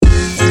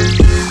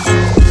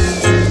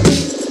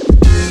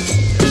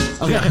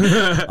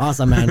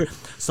Awesome, man.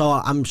 So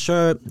I'm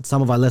sure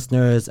some of our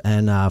listeners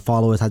and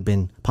followers have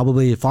been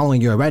probably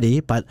following you already,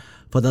 but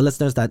for the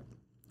listeners that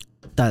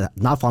are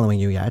not following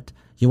you yet,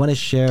 you want to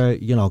share,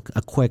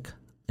 a quick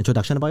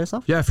introduction about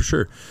yourself? Yeah, for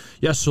sure.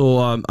 Yeah,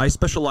 so I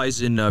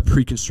specialize in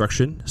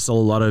pre-construction, sell a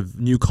lot of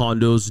new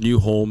condos, new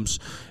homes.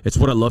 It's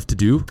what I love to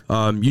do.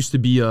 Used to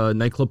be a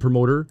nightclub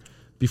promoter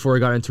before I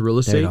got into real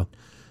estate.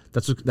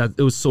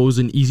 It was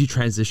an easy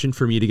transition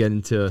for me to get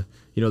into,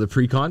 the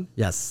pre-con.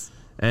 Yes.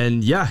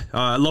 And yeah,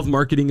 I love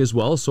marketing as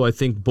well. So I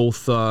think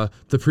both the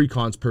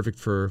pre-con's perfect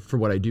for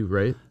what I do,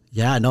 right?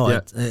 Yeah, no,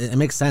 Yeah. It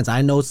makes sense.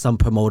 I know some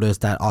promoters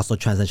that also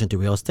transition to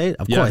real estate.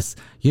 Of course,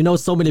 you know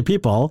so many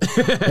people.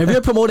 If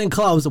you're promoting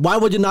clubs, why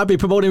would you not be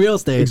promoting real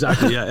estate?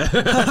 Exactly,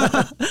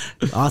 yeah.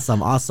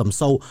 Awesome.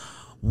 So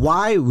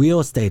why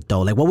real estate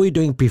though? Like what were you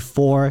doing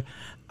before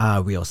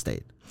real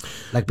estate?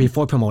 Like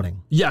before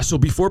promoting? Yeah, so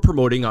before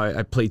promoting,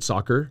 I played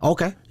soccer.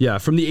 Okay. Yeah,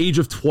 from the age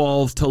of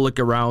 12 till like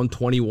around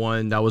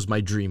 21, that was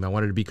my dream. I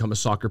wanted to become a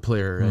soccer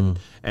player.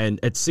 And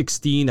at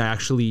 16, I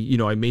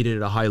actually, I made it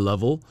at a high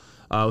level.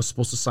 I was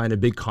supposed to sign a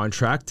big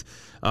contract,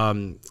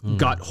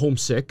 got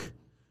homesick,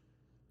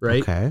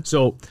 right? Okay.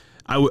 So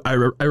I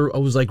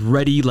was like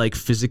ready, like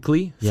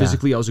physically. Yeah.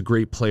 Physically, I was a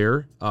great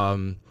player.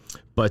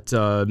 But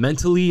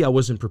mentally, I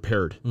wasn't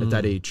prepared at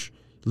that age.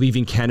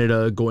 Leaving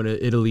Canada, going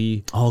to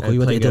Italy. Oh, you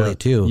went to Italy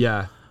too?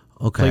 Yeah.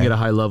 Okay. Playing at a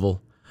high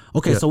level.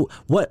 Okay, Yeah. so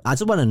what I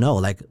just want to know,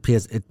 like,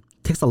 because it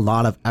takes a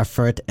lot of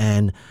effort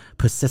and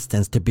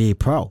persistence to be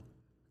pro.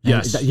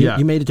 And Yes,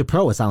 you made it to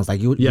pro. It sounds like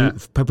you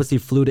purposely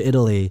flew to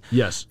Italy.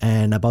 Yes.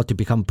 And about to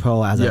become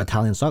pro as an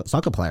Italian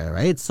soccer player,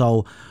 right?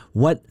 So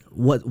what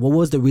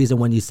was the reason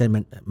when you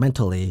said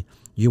mentally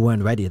you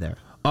weren't ready there?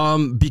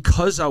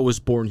 Because I was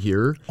born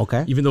here.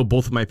 Okay. Even though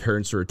both of my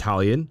parents are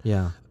Italian.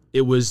 Yeah.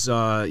 It was,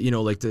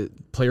 like the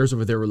players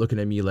over there were looking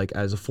at me like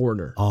as a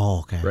foreigner. Oh,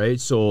 okay. Right.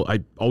 So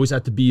I always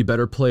had to be a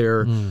better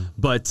player,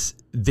 but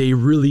they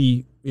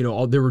really, they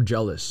were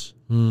jealous.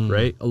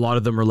 Right. A lot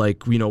of them are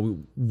like,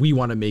 we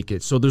want to make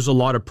it. So there's a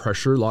lot of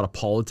pressure, a lot of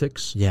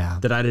politics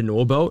that I didn't know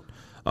about.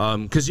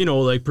 Because,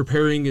 like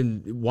preparing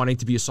and wanting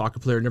to be a soccer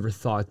player, I never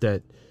thought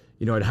that,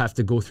 I'd have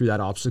to go through that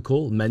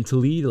obstacle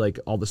mentally, like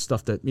all the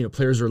stuff that,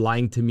 players are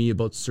lying to me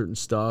about certain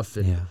stuff.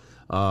 And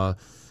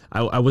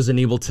I wasn't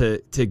able to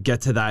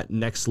get to that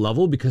next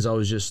level because I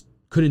was just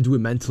couldn't do it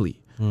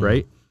mentally.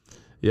 Right.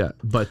 Yeah,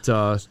 but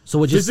so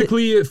would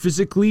you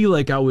physically,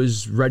 like I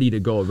was ready to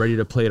go, ready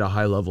to play at a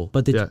high level.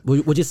 But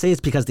would you say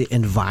it's because the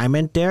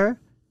environment there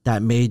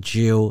that made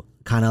you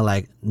kind of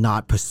like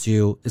not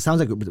pursue? It sounds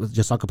like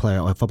you're a soccer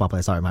player or a football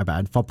player. Sorry, my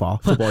bad. Football,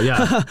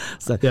 yeah.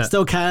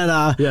 Still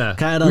Canada. Yeah,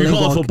 Canada we lingo,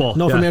 call it football.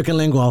 North Yeah. American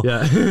lingo.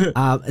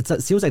 Yeah,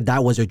 it seems like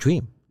that was your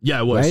dream. Yeah,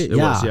 it was. Right? It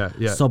was.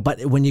 Yeah. So,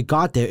 but when you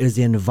got there, is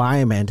the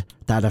environment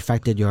that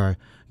affected your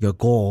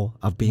goal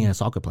of being a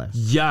soccer player?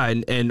 Yeah,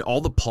 and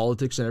all the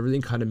politics and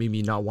everything kind of made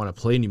me not want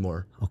to play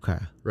anymore. Okay.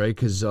 Right,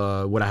 because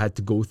what I had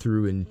to go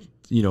through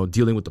and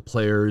dealing with the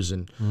players,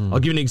 and I'll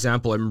give you an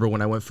example. I remember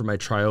when I went for my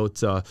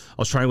tryout, I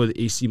was trying with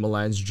AC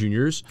Milan's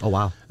juniors. Oh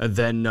wow. And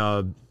then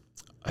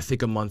I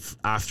think a month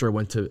after I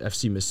went to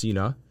FC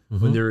Messina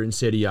when they were in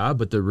Serie A,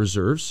 but the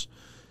reserves.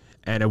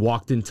 And I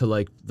walked into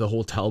like the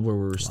hotel where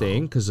we were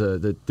staying because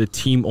the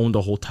team owned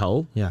a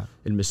hotel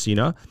in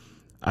Messina.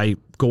 I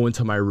go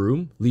into my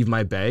room, leave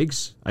my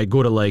bags. I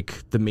go to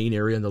like the main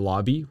area in the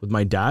lobby with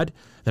my dad.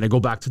 Then I go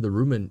back to the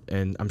room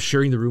and I'm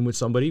sharing the room with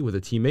somebody, with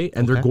a teammate,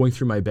 and they're going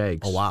through my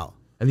bags. Oh wow.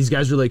 And these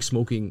guys are like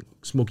smoking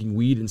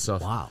weed and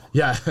stuff. Wow.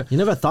 Yeah. You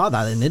never thought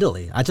that in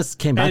Italy. I just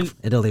came back from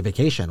Italy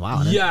vacation.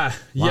 Wow.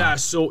 Yeah.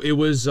 So it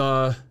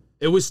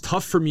was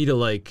tough for me to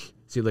like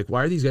see like,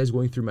 why are these guys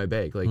going through my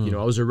bag? Like,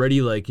 I was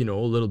already like, a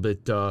little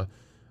bit,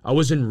 I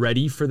wasn't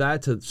ready for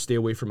that, to stay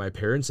away from my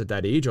parents at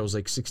that age. I was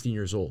like 16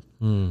 years old.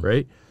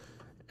 Right.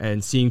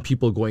 And seeing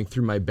people going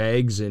through my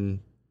bags, and,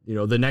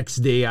 the next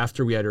day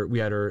after we had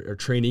our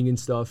training and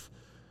stuff,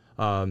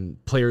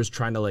 players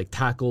trying to like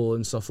tackle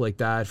and stuff like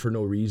that for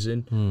no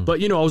reason.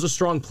 But, I was a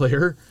strong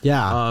player.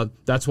 Yeah.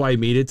 That's why I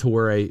made it to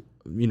where I,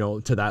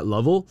 to that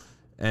level.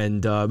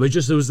 And, but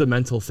just, it was the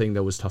mental thing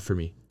that was tough for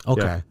me.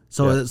 Okay. Yeah.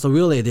 So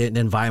really the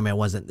environment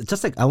wasn't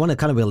just like, I want to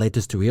kind of relate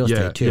this to real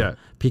estate too,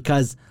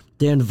 because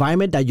the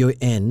environment that you're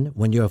in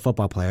when you're a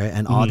football player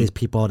and all these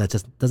people that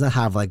just doesn't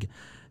have like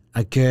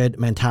a good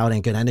mentality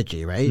and good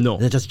energy, right? No.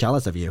 They're just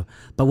jealous of you.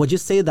 But would you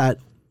say that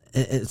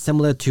it's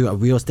similar to a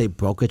real estate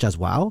brokerage as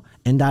well?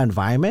 In that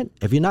environment,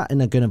 if you're not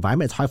in a good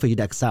environment, it's hard for you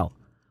to excel,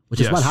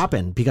 which is what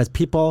happened, because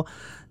people,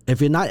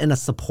 if you're not in a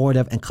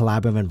supportive and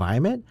collaborative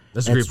environment,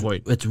 that's a great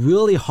point. It's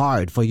really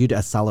hard for you to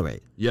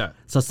accelerate. Yeah.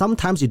 So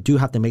sometimes you do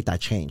have to make that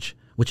change,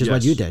 which is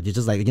what you did. You're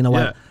just like,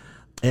 what?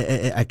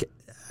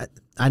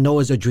 I know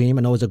it's a dream,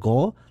 I know it's a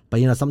goal, but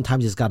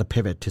sometimes you just got to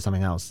pivot to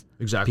something else.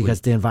 Exactly.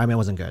 Because the environment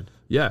wasn't good.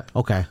 Yeah.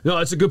 Okay. No,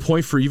 that's a good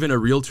point for even a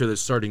realtor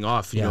that's starting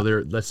off.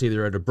 Let's say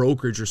they're at a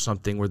brokerage or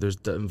something where the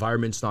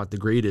environment's not the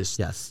greatest.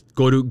 Yes.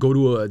 Go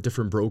to a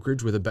different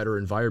brokerage with a better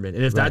environment.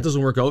 And if that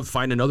doesn't work out,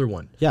 find another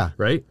one. Yeah.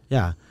 Right?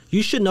 Yeah.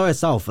 you should know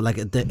yourself. Like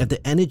if the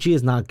energy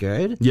is not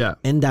good,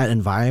 in that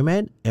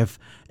environment, if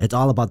it's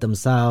all about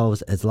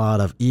themselves, it's a lot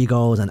of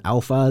egos and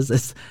alphas.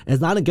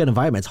 It's not a good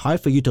environment. It's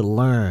hard for you to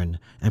learn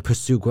and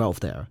pursue growth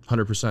there.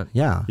 100%.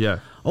 Yeah. Yeah.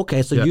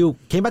 Okay, so you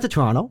came back to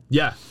Toronto.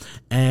 Yeah.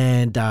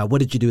 And what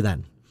did you do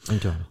then in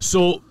Toronto?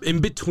 So in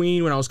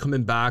between, when I was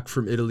coming back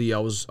from Italy, I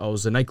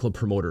was a nightclub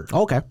promoter.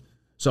 Okay.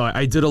 So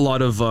I did a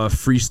lot of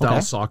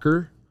freestyle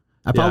soccer.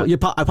 I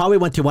probably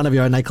went to one of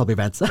your nightclub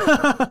events.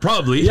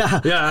 Probably.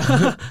 Yeah.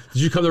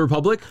 Did you come to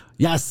Republic?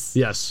 Yes. A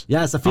few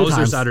times. I was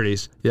there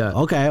Saturdays. Yeah.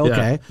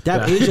 Okay. They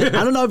have Asian.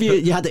 I don't know if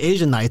you had the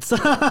Asian nights.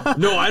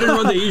 No, I didn't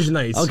run the Asian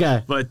nights.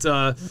 Okay. But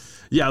I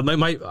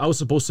was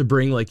supposed to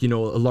bring like, a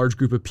large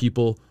group of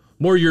people,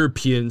 more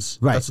Europeans.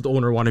 Right. That's what the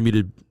owner wanted me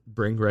to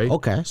bring, right?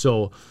 Okay.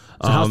 So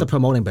how's the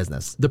promoting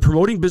business? The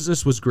promoting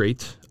business was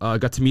great.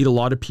 Got to meet a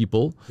lot of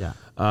people. Yeah.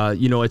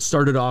 It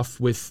started off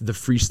with the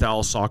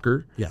freestyle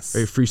soccer. Yes.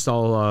 Right?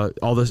 Freestyle,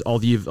 all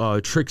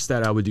the tricks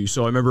that I would do.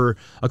 So I remember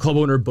a club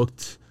owner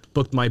booked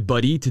my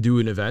buddy to do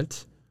an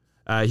event.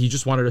 He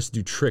just wanted us to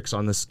do tricks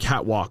on this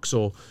catwalk.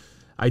 So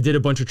I did a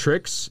bunch of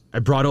tricks. I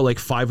brought out like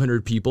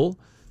 500 people,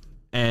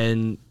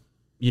 and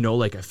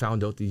I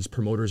found out these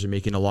promoters are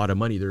making a lot of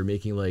money. They're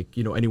making like,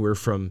 anywhere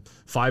from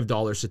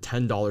 $5 to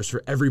 $10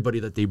 for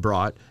everybody that they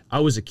brought. I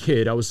was a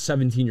kid. I was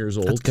 17 years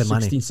old. That's good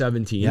 16, money.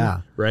 17.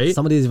 Yeah. Right?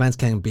 Some of these events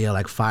can be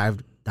like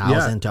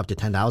 5,000 to up to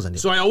 10,000.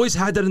 So I always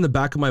had that in the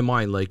back of my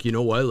mind. Like, you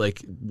know what?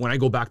 Like when I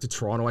go back to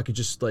Toronto, I could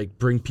just like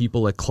bring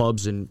people at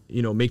clubs and,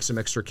 make some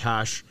extra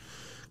cash.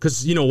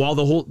 Because, while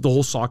the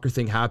whole soccer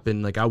thing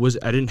happened, like I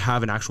didn't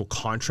have an actual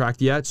contract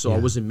yet. So I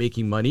wasn't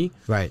making money.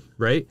 Right.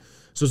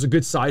 So it's a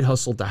good side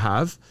hustle to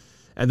have.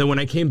 And then when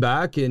I came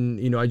back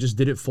and, I just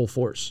did it full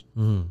force,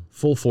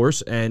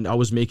 and I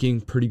was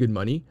making pretty good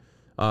money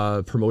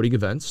promoting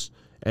events.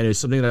 And it's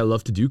something that I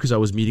love to do because I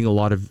was meeting a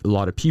lot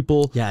of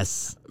people.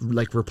 Yes.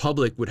 Like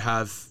Republic would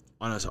have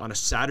on a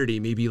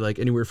Saturday, maybe like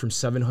anywhere from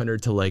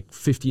 700 to like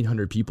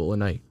 1,500 people a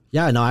night.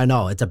 Yeah, no, I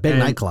know. It's a big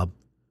nightclub.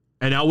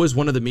 And I was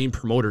one of the main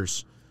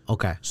promoters.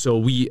 Okay. So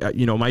we,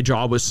 my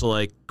job was to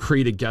like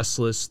create a guest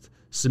list,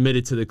 submit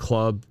it to the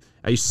club.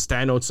 I used to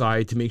stand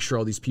outside to make sure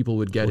all these people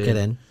would get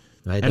in.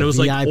 Right, and it was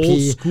VIP, like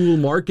old school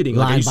marketing.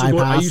 Like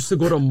I used to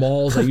go to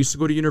malls. I used to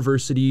go to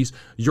universities,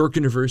 York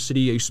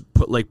University. I used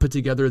to put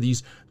together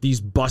these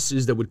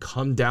buses that would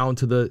come down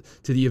to the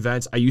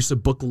events. I used to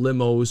book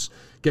limos,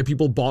 get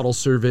people bottle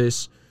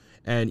service,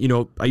 and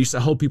I used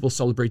to help people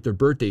celebrate their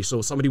birthday. So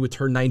if somebody would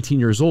turn 19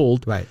 years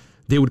old. Right.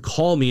 They would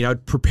call me and I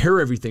would prepare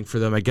everything for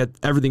them. I get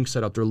everything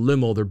set up, their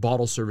limo, their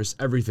bottle service,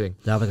 everything.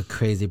 They have like a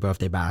crazy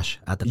birthday bash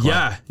at the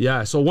club.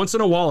 Yeah. So once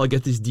in a while, I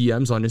get these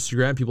DMs on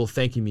Instagram, people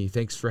thanking me.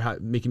 Thanks for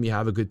making me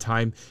have a good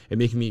time and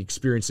making me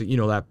experience,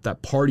 that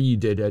party you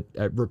did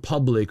at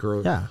Republic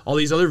or all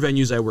these other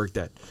venues I worked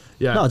at.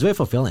 Yeah. No, it's very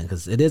fulfilling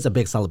because it is a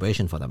big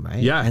celebration for them,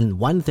 right? Yeah. And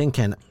one thing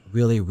can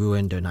really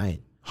ruin their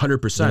night.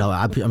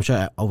 100%. I'm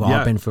sure we've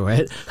all been through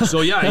it. So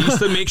I used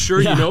to make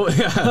sure,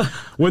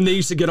 when they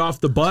used to get off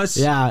the bus.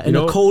 Yeah, in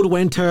the cold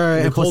winter,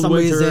 and for some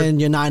reason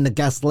you're not in the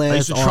guest list. I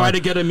used to try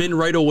to get them in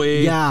right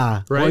away.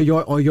 Yeah, right?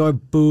 Or your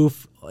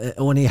booth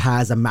only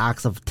has a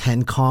max of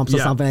 10 comps or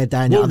something like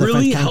that. And what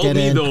really helped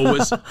me though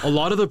was a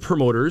lot of the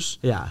promoters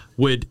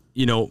would,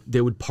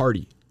 they would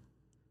party.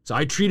 So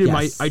I treated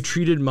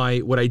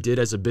what I did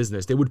as a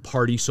business. They would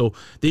party, so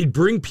they'd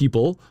bring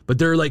people, but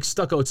they're like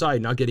stuck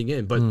outside, not getting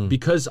in. But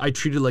because I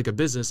treated it like a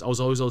business, I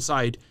was always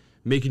outside,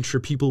 making sure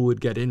people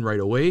would get in right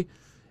away.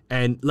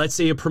 And let's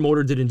say a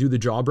promoter didn't do the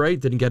job right,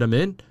 didn't get them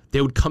in,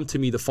 they would come to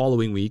me the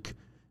following week,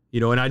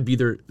 and I'd be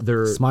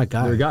their smart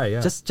guy. Their guy,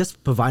 yeah.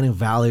 Just providing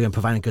value and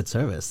providing good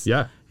service.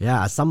 Yeah.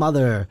 Yeah. Some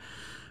other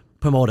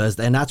promoters,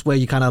 and that's where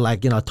you kind of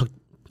like took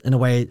in a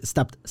way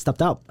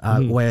stepped up,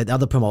 where the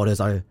other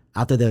promoters are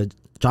after the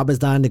job is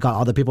done, they got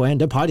all the people in,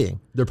 they're partying.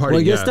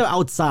 Well, you're still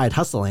outside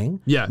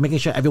hustling, making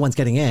sure everyone's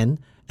getting in, and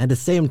at the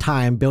same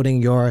time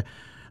building your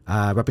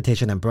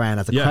reputation and brand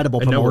as a credible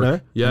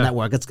promoter.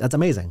 Network. That's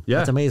amazing. Yeah.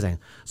 That's amazing.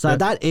 So at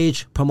that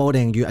age,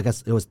 promoting, I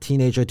guess it was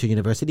teenager to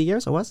university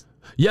years, or was?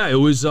 Yeah, it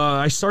was.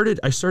 I started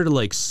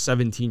like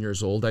 17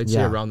 years old, I'd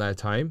say, around that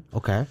time.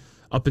 Okay.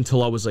 Up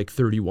until I was like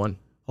 31.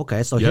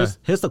 Okay, so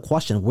here's the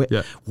question.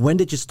 When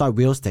did you start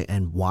real estate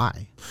and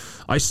why?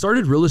 I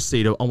started real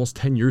estate almost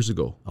 10 years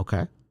ago.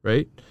 Okay.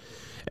 Right?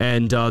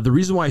 And the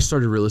reason why I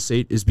started real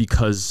estate is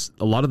because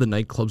a lot of the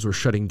nightclubs were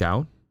shutting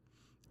down.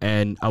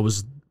 And I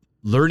was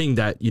learning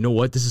that,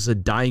 this is a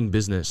dying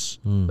business.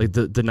 Like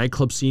the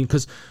nightclub scene.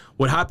 Because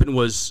what happened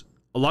was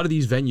a lot of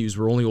these venues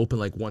were only open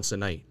like once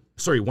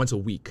a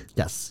week.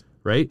 Yes.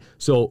 Right?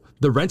 So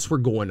the rents were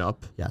going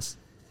up. Yes.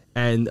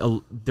 And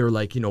they're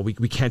like,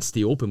 we can't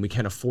stay open. We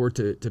can't afford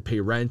to pay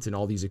rent and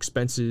all these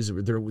expenses.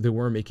 They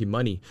weren't making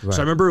money. Right. So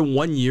I remember in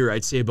 1 year,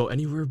 I'd say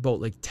anywhere about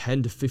like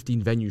 10 to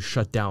 15 venues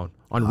shut down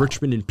on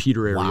Richmond and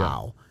Peter area.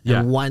 Wow.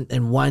 Yeah.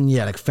 In one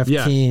year, like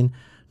 15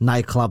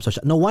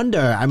 nightclubs. No wonder.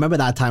 I remember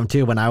that time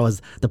too when I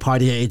was the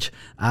party age.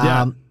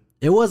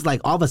 It was like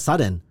all of a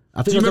sudden,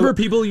 I Do think you remember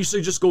people used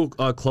to just go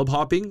club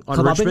hopping on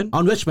Richmond?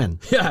 On Richmond.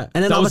 Yeah,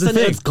 and then that all of a was the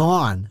sudden thing. it's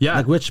gone. Yeah.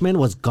 Like Richmond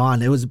was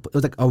gone. It was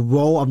like a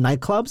row of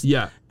nightclubs.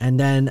 Yeah. And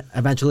then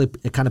eventually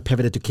it kind of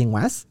pivoted to King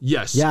West.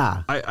 Yes.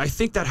 Yeah. I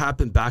think that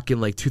happened back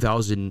in like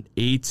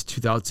 2008,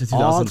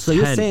 2010. So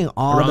you're saying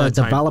all the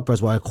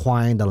developers were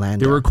acquiring the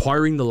land? They were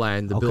acquiring the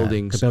land, the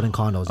buildings. They're building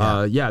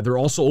condos, yeah, they're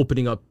also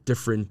opening up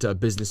different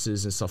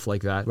businesses and stuff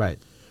like that. Right.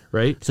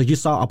 Right? So you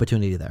saw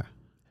opportunity there.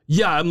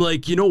 Yeah, I'm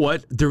like, you know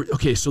what?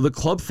 Okay, so the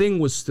club thing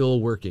was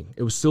still working.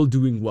 It was still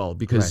doing well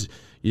because,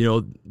 you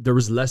know, there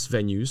was less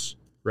venues,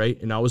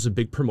 right? And I was a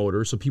big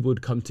promoter, so people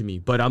would come to me.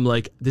 But I'm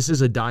like, this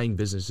is a dying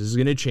business. This is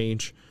going to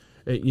change,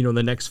 you know, in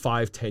the next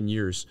 5-10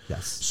 years.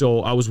 Yes.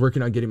 So I was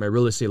working on getting my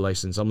real estate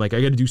license. I'm like,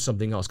 I got to do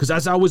something else. Because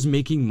as I was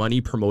making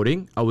money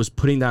promoting, I was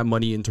putting that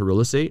money into real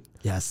estate.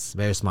 Yes,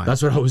 very smart.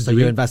 That's what I was doing.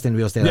 So you invest in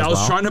real estate as well? Yeah, I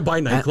was trying to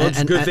buy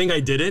nightclubs. Good thing I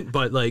didn't,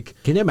 but like...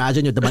 Can you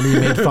imagine the money you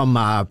made from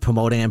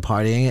promoting and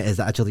partying is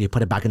actually you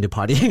put it back into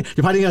partying?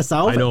 You're partying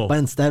yourself. I know. But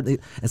instead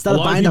of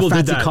buying the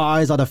fancy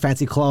cars or the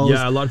fancy clothes,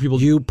 a lot of people...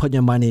 You put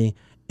your money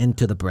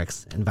into the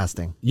bricks,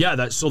 investing. Yeah,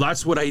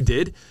 that's what I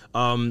did.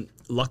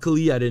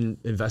 Luckily, I didn't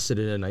invest it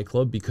in a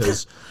nightclub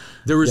because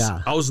there was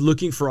I was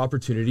looking for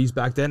opportunities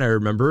back then, I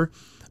remember,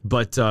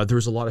 but there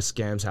was a lot of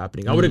scams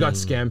happening. I would have got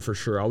scammed for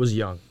sure. I was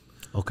young.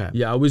 Okay.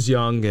 Yeah, I was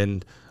young,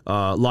 and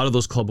a lot of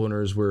those club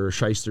owners were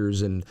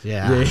shysters, and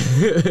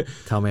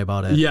tell me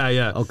about it.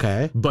 Yeah.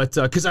 Okay. But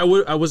because I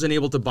wasn't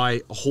able to buy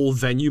a whole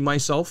venue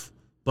myself,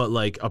 but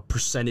like a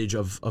percentage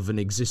of an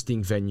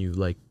existing venue,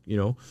 like, you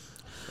know.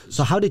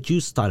 So how did you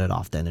start it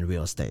off then in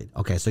real estate?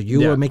 Okay, so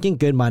you were making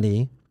good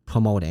money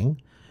promoting,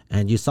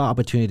 and you saw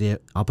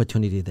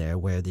opportunity there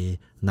where the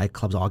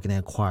nightclubs are getting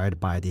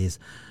acquired by these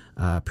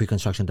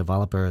pre-construction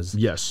developers.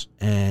 Yes.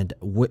 And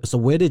so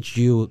where did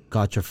you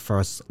got your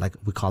first, like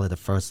we call it the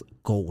first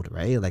gold,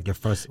 right? Like your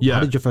first, how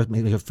did you first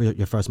make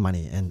your first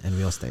money in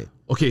real estate?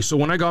 Okay, so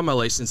when I got my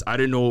license, I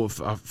didn't know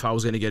if I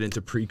was going to get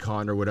into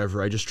pre-con or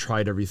whatever. I just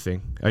tried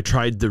everything. I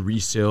tried the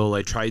resale.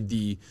 I tried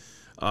the,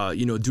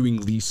 you know,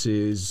 doing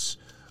leases,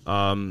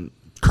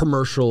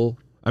 commercial.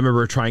 I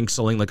remember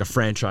selling like a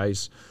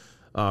franchise.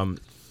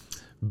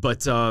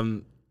 But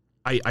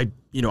I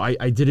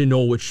didn't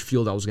know which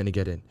field I was going to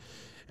get in.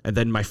 And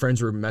then my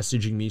friends were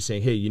messaging me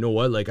saying, hey, you know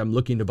what? Like, I'm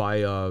looking to buy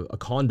a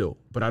condo,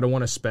 but I don't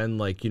want to spend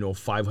like, you know,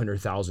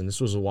 $500,000.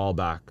 This was a while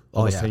back,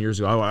 almost 10 years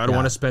ago. I don't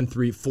want to spend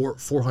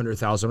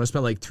 $400,000. I want to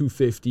spend like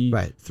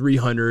 $250,000,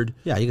 $300,000.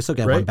 Yeah, you can still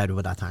get one bedroom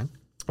at that time.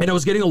 And I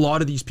was getting a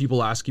lot of these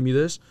people asking me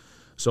this.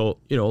 So,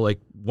 you know, like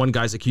one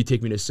guy's like, can you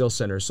take me to sales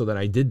center? So then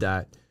I did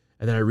that.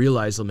 And then I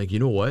realized, I'm like, you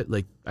know what?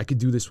 Like, I could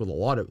do this with a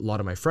lot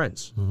of my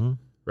friends. Mm-hmm.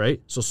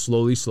 Right? So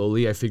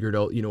slowly, I figured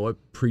out, you know what,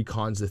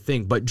 pre-con's the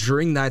thing. But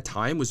during that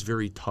time was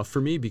very tough for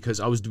me because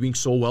I was doing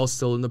so well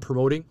still in the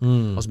promoting.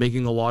 I was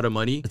making a lot of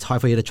money. It's hard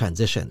for you to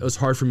transition. It was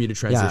hard for me to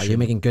transition. Yeah, you're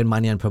making good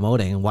money on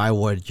promoting. Why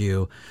would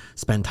you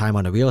spend time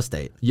on the real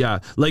estate? Yeah,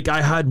 like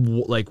I had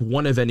like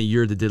one event a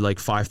year that did like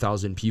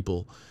 5,000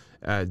 people.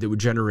 That would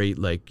generate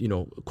like, you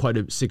know, quite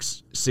a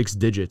six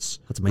digits.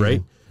 That's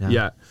amazing. Right?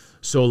 Yeah.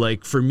 So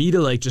like for me to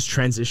like just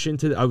transition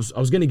to, I was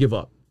going to give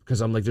up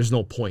because I'm like, there's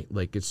no point.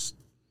 Like it's,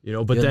 you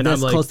know, but You're then this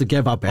I'm like, close to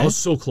give up, eh? I was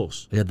so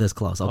close. You're this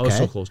close. Okay. I was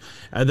so close.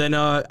 And then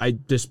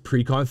this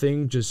pre-con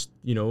thing just,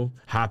 you know,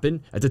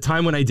 happened. At the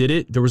time when I did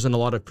it, there wasn't a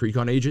lot of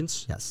pre-con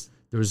agents. Yes.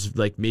 There was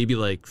like maybe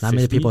like 50. Not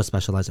many people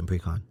specialize in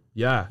pre-con.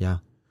 Yeah. Yeah.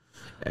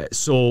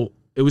 So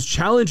it was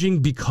challenging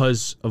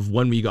because of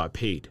when we got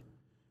paid.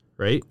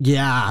 Right?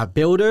 Yeah,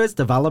 builders,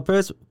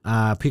 developers,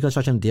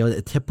 pre-construction deal,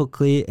 it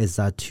typically is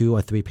 2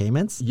 or 3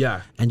 payments.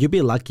 Yeah. And you'd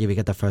be lucky if you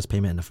get the first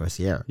payment in the first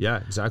year. Yeah,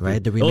 exactly.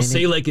 Right? They'll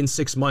say like in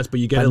 6 months, but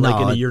you get it like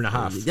in a year and a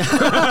half. You're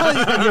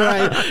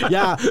right.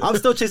 Yeah, I'm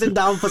still chasing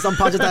down for some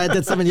project that I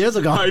did 7 years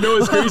ago. I know,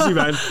 it's crazy,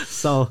 man.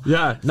 So,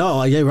 yeah.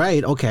 No, you're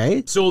right.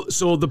 Okay. So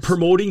the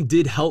promoting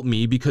did help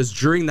me because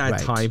during that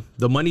time,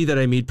 the money that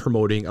I made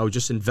promoting, I would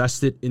just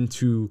invest it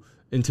into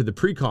the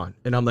pre-con.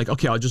 And I'm like,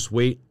 okay, I'll just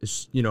wait.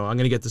 You know, I'm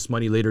going to get this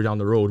money later down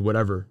the road,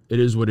 whatever. It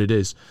is what it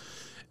is.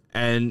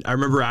 And I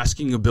remember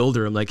asking a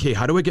builder, I'm like, hey,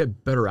 how do I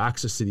get better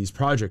access to these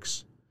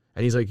projects?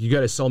 And he's like, you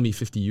got to sell me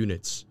 50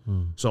 units.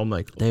 So I'm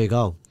like, there you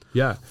go.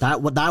 Yeah.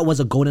 That was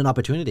a golden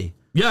opportunity.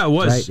 Yeah, it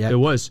was. Right? Yeah. It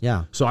was.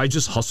 Yeah. So I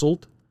just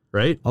hustled,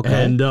 right?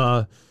 Okay. And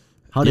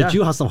how did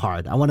you hustle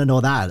hard? I want to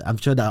know that. I'm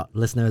sure the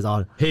listeners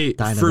are dying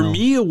to know. For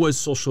me, it was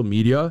social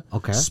media.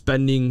 Okay.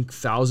 Spending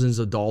thousands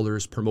of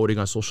dollars promoting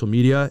on social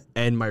media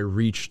and my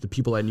reach, the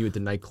people I knew at the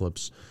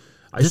nightclubs.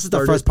 This is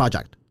the first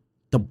project.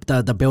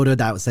 The builder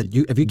that said,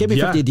 if you give me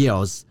 50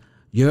 deals,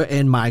 you're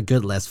in my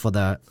good list for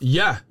the...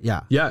 Yeah.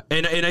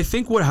 And I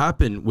think what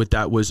happened with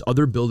that was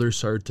other builders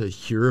started to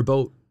hear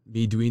about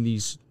me doing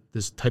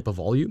this type of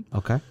volume.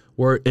 Okay.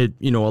 Where it,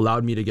 you know,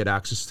 allowed me to get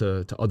access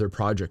to other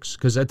projects.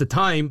 Because at the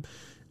time,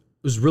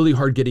 it was really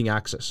hard getting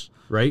access,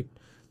 right?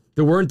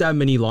 There weren't that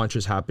many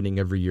launches happening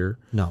every year.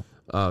 No.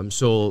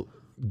 So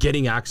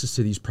getting access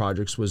to these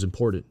projects was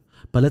important.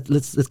 But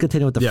let's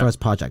continue with the first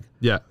project.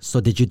 Yeah. So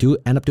did you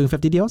end up doing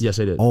 50 deals? Yes,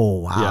 I did. Oh,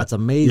 wow. Yeah. That's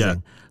amazing. Yeah.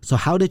 So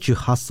how did you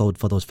hustle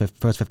for those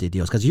first 50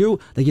 deals? Because you,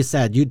 like you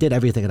said, you did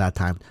everything at that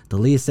time. The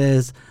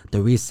leases,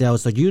 the resale.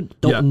 So you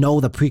don't know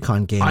the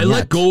pre-con game I yet.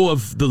 let go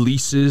of the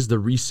leases, the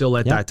resale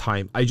at that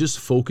time. I just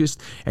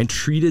focused and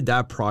treated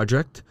that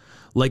project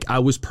like I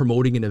was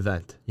promoting an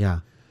event.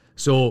 Yeah.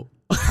 So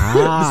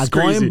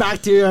going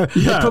back to your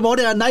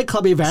promoting a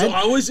nightclub event. So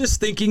I was just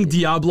thinking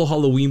Diablo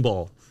Halloween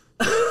ball.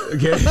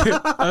 Okay.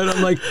 And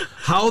I'm like,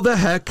 how the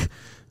heck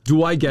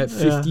do I get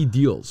 50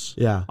 deals?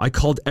 Yeah. I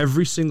called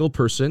every single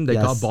person that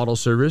got bottle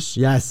service.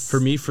 Yes. For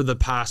me, for the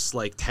past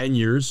like 10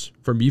 years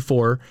from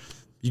before,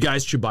 you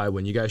guys should buy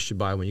one. You guys should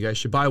buy one. You guys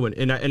should buy one.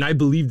 And I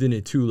believed in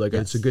it too. Like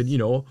it's a good,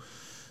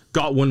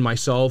 got one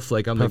myself.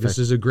 Like I'm like, this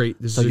is a great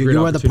you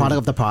were the product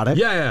of the product.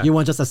 Yeah. You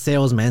weren't just a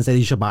salesman saying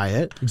you should buy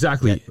it.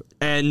 Exactly. Yeah.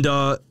 And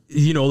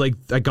like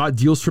I got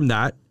deals from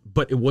that,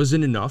 but it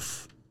wasn't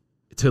enough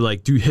to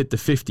like hit the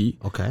 50.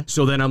 Okay.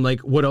 So then I'm like,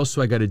 what else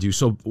do I got to do?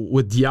 So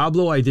with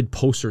Diablo, I did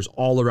posters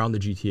all around the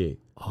GTA.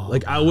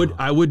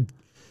 I would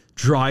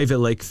drive at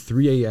like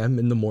 3 a.m.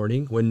 in the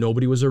morning when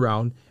nobody was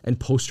around and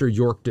poster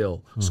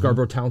Yorkdale,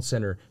 Scarborough Town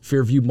Center,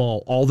 Fairview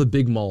Mall, all the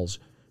big malls,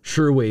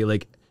 Sherway,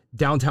 like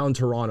downtown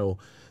Toronto.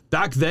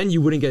 Back then,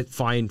 you wouldn't get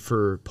fined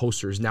for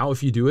posters. Now,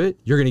 if you do it,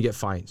 you're going to get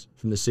fines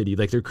from the city.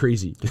 Like, they're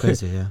crazy.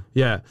 Yeah.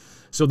 Yeah.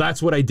 So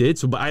that's what I did.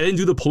 So, but I didn't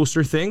do the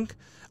poster thing.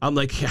 I'm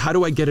like, how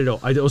do I get it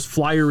out? I was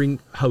flyering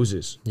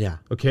houses. Yeah.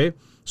 Okay.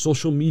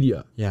 Social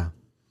media. Yeah.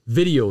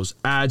 Videos,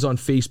 ads on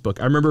Facebook.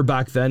 I remember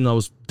back then I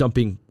was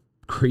dumping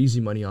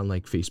crazy money on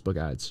like Facebook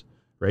ads.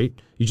 Right?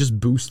 You just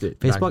boost it.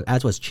 Facebook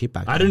ads was cheap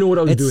back then. I didn't know what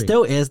I was doing. It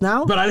still is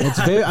now, but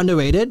it's very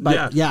underrated.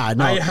 But yeah,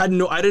 no.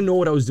 I didn't know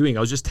what I was doing. I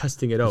was just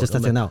testing it out. Just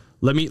testing it out.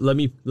 Let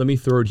me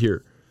throw it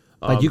here.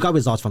 But you got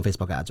results from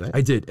Facebook ads, right?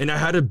 I did, and I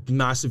had a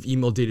massive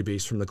email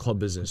database from the club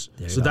business.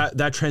 So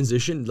that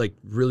transition like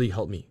really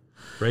helped me,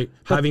 right?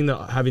 But,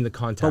 having the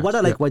contact. But what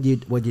I like what you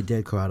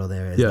did, Corrado,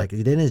 there is like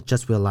you didn't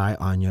just rely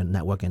on your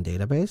network and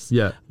database.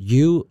 Yeah.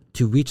 You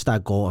to reach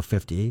that goal of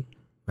 50,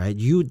 right?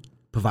 You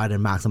provided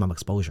maximum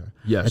exposure.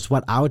 Yes. It's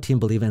what our team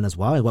believed in as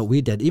well, and what we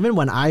did. Even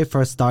when I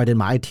first started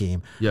my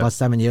team about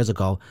 7 years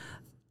ago,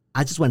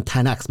 I just went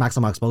 10x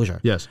maximum exposure.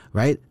 Yes.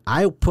 Right?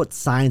 I put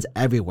signs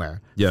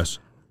everywhere. Yes.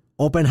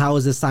 Open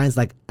houses, signs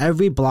like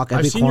every block,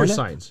 every I've seen corner. Your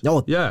signs.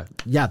 Oh, yeah.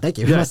 Yeah, thank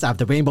you. We must have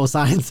the rainbow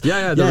signs.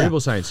 Yeah, the rainbow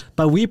signs.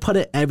 But we put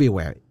it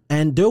everywhere.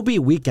 And there'll be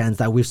weekends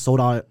that we've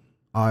sold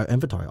our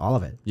inventory, all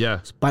of it.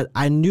 Yeah. But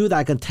I knew that I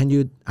had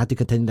to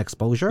continue the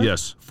exposure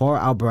for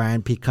our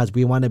brand because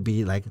we want to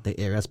be like the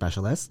area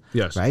specialist.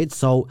 Yes. Right?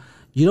 So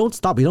you don't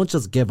stop. You don't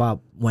just give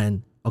up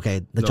when,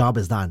 the job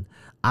is done.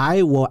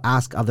 I will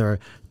ask other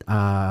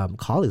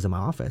colleagues in my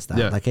office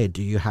that like, hey,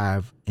 do you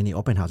have any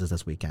open houses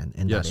this weekend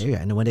in that area?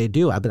 And when they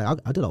do, I'll be like,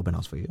 I'll do the open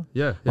house for you.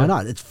 Yeah. Why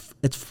not?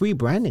 It's free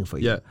branding for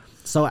you. Yeah.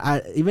 So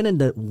even in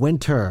the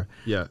winter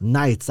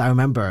nights, I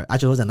remember,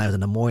 actually it wasn't nights, in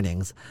the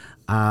mornings,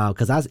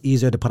 because that's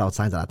easier to put out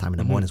signs at that time in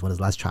the mornings when there's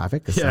less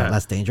traffic. It's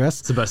less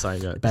dangerous. It's the best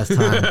sign yet. Best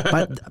time.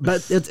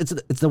 but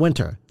it's the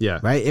winter. Yeah.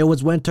 Right? It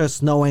was winter,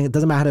 snowing. It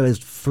doesn't matter if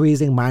it's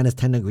freezing minus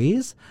 10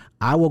 degrees.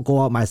 I will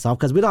go out myself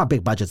because we don't have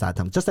big budgets at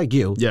that time. Just like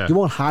you. Yeah. You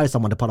won't hire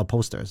someone to put up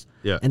posters.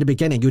 Yeah. In the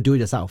beginning, you do it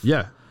yourself.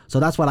 Yeah. So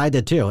that's what I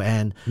did too.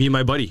 And me and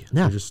my buddy.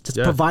 Yeah. Just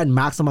provide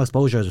maximum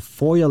exposures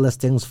for your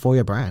listings, for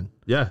your brand.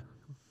 Yeah.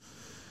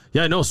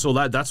 Yeah, no, so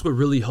that's what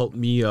really helped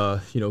me,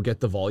 get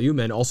the volume.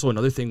 And also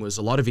another thing was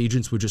a lot of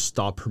agents would just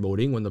stop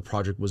promoting when the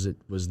project was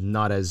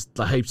not as,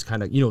 the hype's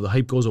kind of, the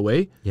hype goes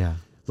away. Yeah.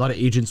 A lot of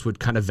agents would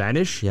kind of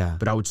vanish. Yeah.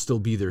 But I would still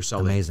be there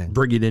selling. Amazing.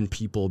 Bringing in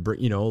people,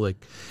 and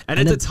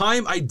at the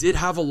time I did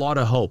have a lot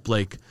of help.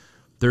 Like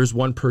there's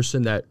one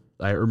person that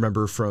I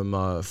remember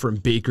from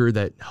Baker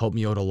that helped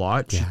me out a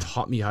lot. She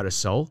taught me how to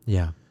sell.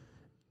 Yeah.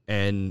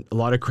 And a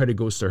lot of credit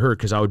goes to her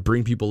because I would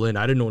bring people in.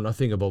 I didn't know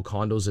nothing about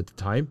condos at the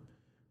time.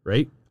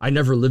 Right? I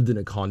never lived in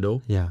a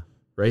condo. Yeah.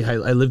 Right? I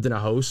lived in a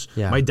house.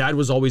 Yeah. My dad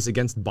was always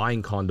against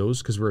buying condos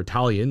because we're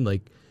Italian.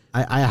 Like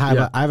I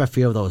have a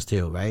few of those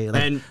too, right?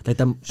 Like, and like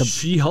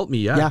she helped me.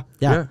 Yeah.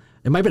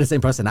 It might be the same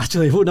person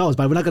actually. Who knows?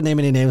 But we're not gonna name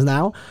any names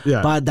now.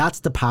 Yeah. But that's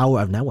the power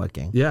of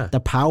networking. Yeah.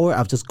 The power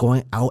of just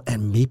going out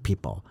and meet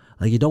people.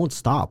 Like you don't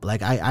stop.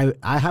 Like I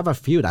have a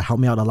few that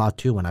helped me out a lot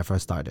too when I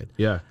first started.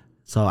 Yeah.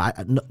 So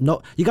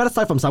no, you got to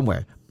start from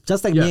somewhere.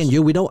 Just like me and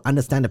you, we don't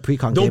understand the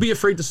pre-con game. Don't be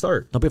afraid to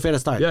start. Don't be afraid to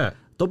start. Yeah.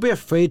 Don't be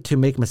afraid to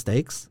make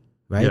mistakes,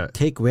 right? Yeah.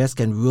 Take risk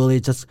and really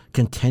just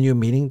continue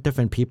meeting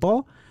different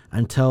people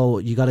until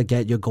you got to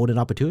get your golden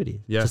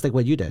opportunity. Yeah. Just like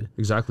what you did.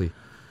 Exactly.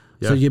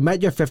 Yeah. So you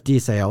met your 50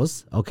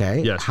 sales,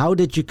 okay? Yes. How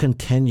did you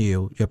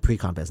continue your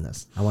pre-con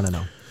business? I want to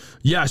know.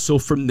 Yeah, so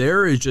from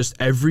there is just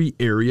every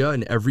area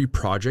and every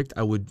project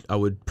I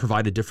would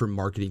provide a different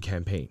marketing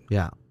campaign.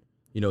 Yeah.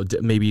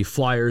 Maybe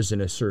flyers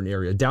in a certain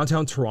area.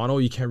 Downtown Toronto,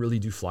 you can't really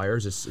do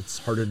flyers. It's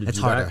harder to do that. It's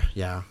harder,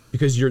 yeah.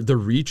 Because the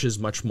reach is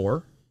much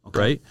more,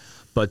 right?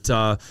 But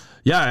doing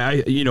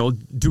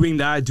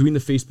that, doing the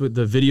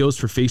videos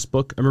for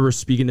Facebook. I remember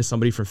speaking to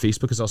somebody from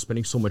Facebook because I was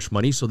spending so much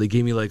money. So they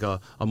gave me like a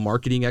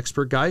marketing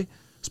expert guy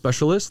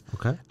specialist.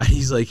 Okay. And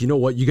he's like, you know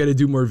what? You got to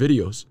do more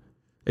videos.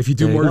 If you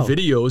do more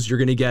videos, you're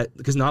going to get,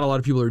 because not a lot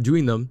of people are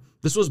doing them.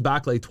 This was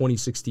back like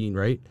 2016,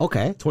 right?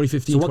 Okay.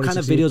 2015, So what kind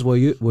of videos were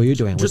you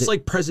doing? Just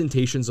like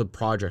presentations of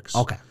projects.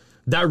 Okay.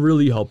 That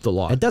really helped a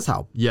lot. It does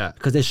help. Yeah.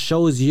 Because it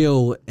shows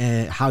you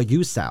how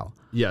you sell.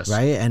 Yes.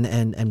 Right? And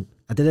at the end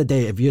of the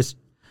day, if you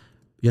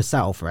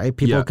yourself, right?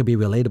 People could be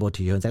relatable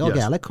to you and say,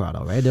 okay, I like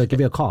Corrado, right? They'll give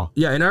you a call.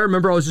 Yeah. And I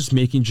remember I was just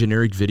making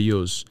generic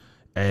videos.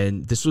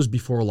 And this was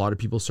before a lot of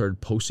people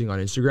started posting on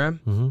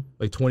Instagram,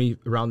 like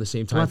around the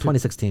same time. Around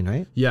 2016,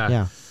 right? Yeah.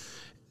 Yeah.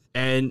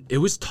 And it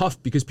was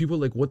tough because people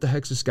were like, what the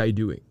heck's this guy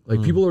doing?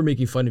 Like people are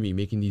making fun of me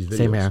making these videos.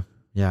 Same here.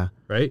 Yeah.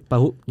 Right?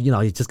 But,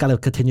 you just got to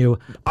continue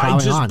I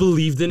just on.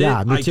 believed in it.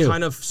 Yeah, me I too.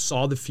 kind of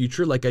saw the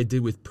future like I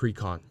did with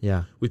pre-con.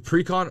 Yeah. With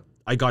pre-con,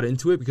 I got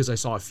into it because I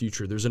saw a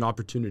future. There's an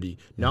opportunity.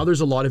 Now there's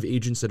a lot of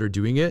agents that are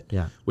doing it,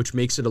 which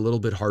makes it a little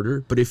bit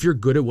harder. But if you're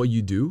good at what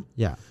you do,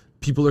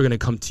 people are going to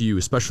come to you,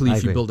 especially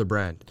if you build a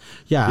brand.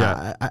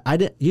 Yeah. I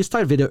did. You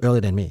started video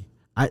earlier than me.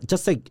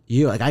 Just like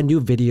you, like I knew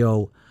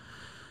video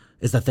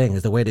is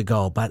the way to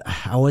go. But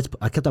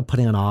I kept on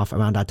putting it off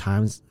around that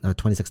time,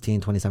 2016,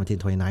 2017,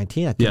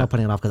 2019. I kept on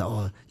putting it off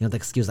because, the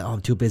excuse that,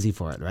 I'm too busy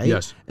for it, right?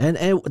 Yes. And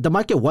the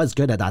market was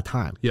good at that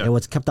time. Yeah. It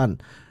was kept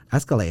on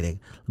escalating.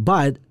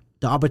 But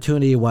the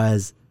opportunity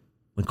was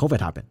when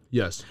COVID happened.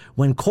 Yes.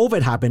 When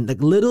COVID happened,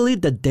 like literally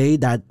the day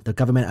that the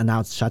government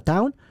announced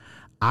shutdown,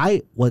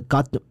 I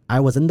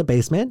was in the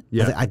basement.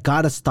 Yeah. I was like, I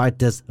gotta start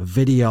this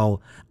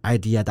video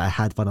idea that I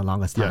had for the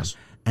longest time. Yes.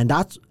 And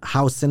that's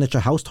how Signature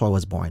House Tour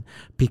was born.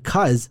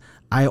 Because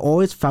I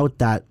always felt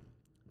that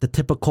the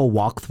typical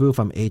walkthrough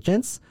from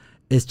agents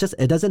is just,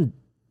 it doesn't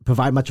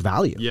provide much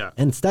value. Yeah.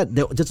 Instead,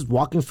 they're just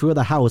walking through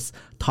the house,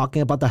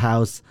 talking about the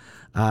house.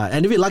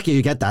 And if you're lucky,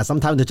 you get that.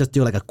 Sometimes they just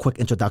do like a quick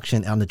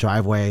introduction on the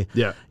driveway.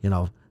 Yeah.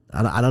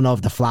 I don't know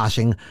if the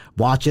flashing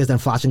watches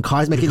and flashing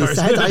cars make any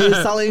sense. Are you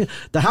selling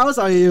the house?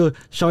 Or are you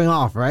showing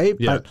off, right?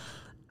 Yeah. But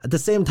at the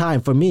same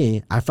time, for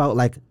me, I felt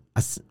like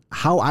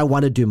how I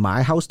want to do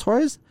my house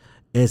tours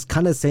is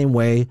kind of the same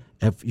way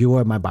if you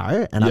were my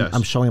buyer and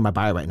I'm showing my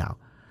buyer right now.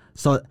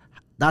 So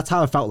that's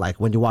how it felt like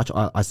when you watch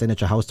our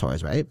Signature House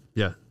Tours, right?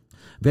 Yeah.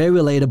 Very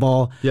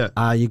relatable. Yeah.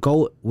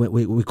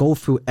 We go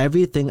through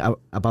everything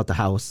about the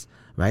house,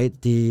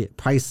 right? The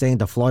pricing,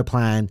 the floor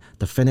plan,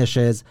 the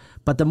finishes.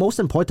 But the most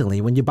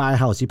importantly, when you buy a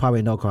house, you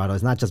probably know, Corrado,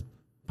 it's not just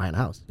buying a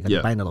house. You got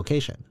to buy the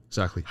location.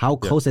 Exactly. How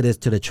close it is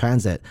to the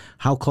transit,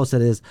 how close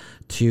it is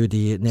to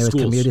the nearest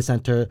community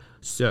center.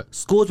 Yeah.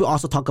 Schools, we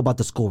also talk about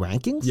the school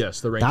rankings.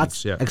 Yes, the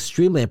rankings. That's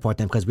extremely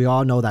important because we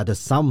all know that there's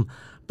some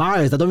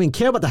buyers that don't even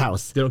care about the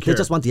house. They don't care. They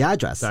just want the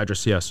address. The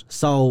address, yes.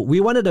 So we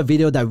wanted a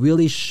video that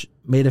really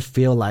made it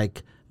feel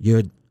like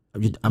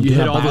I'm You doing hit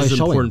a all buyer those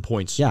showing. important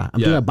points. Yeah, I'm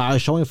doing a buyer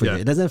showing for you. Yeah.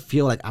 It doesn't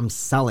feel like I'm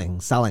selling.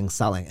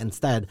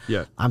 Instead,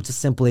 Yeah. I'm just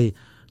simply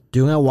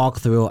doing a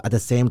walkthrough at the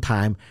same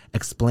time,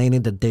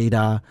 explaining the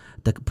data,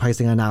 the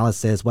pricing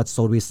analysis, what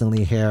sold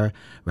recently here,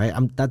 right?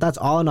 That's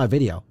all in our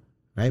video,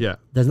 right? Yeah.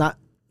 There's not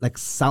like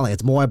selling.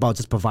 It's more about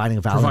just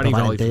providing value, providing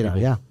for data.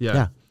 people. Yeah.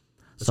 Yeah.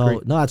 So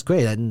great. no, that's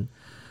great. And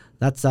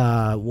that's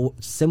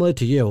similar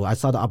to you. I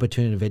saw the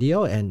opportunity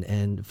video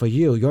and for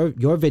you,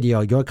 your video,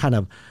 your kind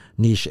of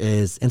niche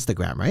is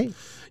Instagram, right?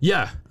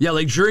 Yeah.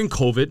 Like during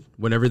COVID,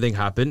 when everything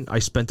happened, I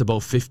spent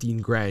about 15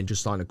 grand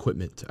just on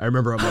equipment. I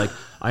remember I'm like,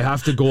 I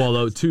have to go all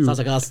out too. Sounds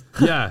like us.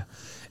 Yeah.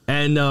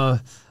 And I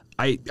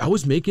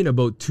was making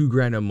about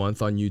 $2,000 a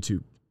month on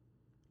YouTube.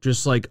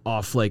 Just like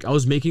off, like I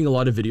was making a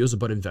lot of videos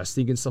about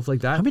investing and stuff like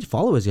that. How many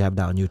followers you have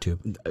now on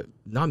YouTube?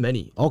 Not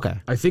many. Okay.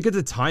 I think at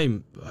the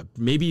time,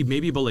 maybe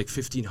about like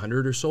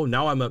 1,500 or so.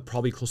 Now I'm at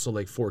probably close to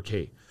like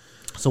 4K.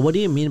 So what do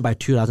you mean by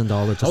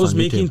 $2,000? I was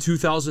making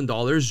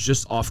 $2,000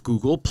 just off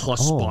Google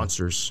plus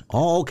sponsors.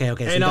 Oh, okay.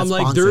 So and I'm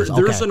like,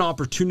 there's an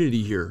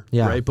opportunity here,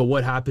 right? But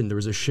what happened? There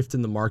was a shift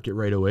in the market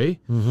right away.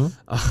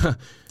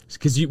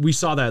 Because we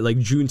saw that like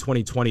June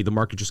 2020, the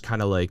market just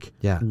kind of like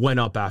went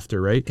up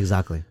after, right?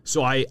 Exactly.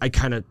 So I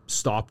kind of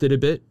stopped it a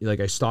bit. Like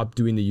I stopped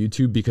doing the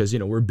YouTube because,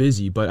 we're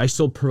busy, but I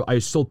still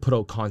put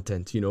out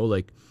content,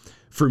 like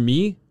for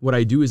me, what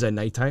I do is at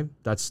nighttime.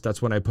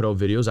 That's when I put out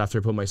videos after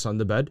I put my son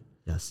to bed.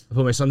 Yes. I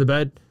put my son to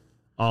bed.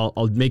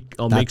 I'll make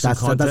some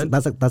content.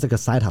 That's like a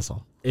side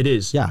hustle. It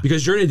is. Yeah.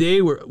 Because during the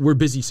day we're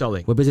busy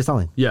selling. We're busy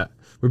selling. Yeah.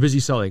 We're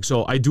busy selling.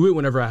 So I do it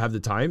whenever I have the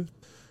time.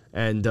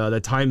 And the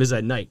time is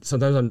at night.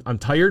 Sometimes I'm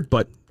tired,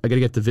 but I got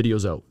to get the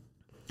videos out.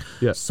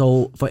 Yeah.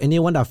 So for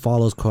anyone that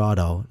follows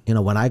Corrado,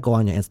 when I go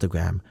on your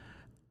Instagram,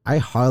 I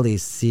hardly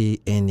see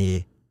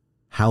any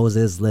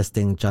houses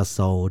listing just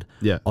sold,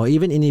 or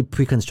even any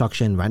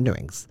pre-construction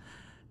renderings.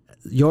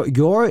 Your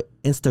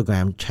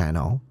Instagram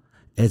channel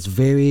is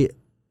very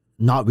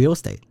not real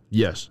estate.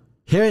 Yes.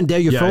 Here and there,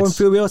 you're throwing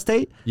through real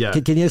estate. Yeah.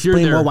 Can you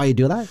explain more why you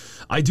do that?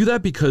 I do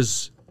that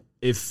because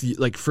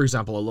like, for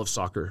example, I love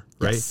soccer,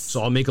 right? Yes.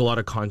 So I'll make a lot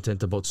of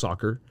content about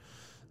soccer.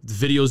 The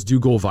videos do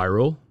go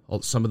viral.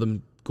 Some of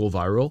them go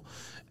viral.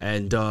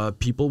 And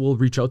people will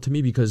reach out to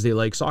me because they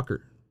like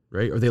soccer,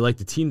 right? Or they like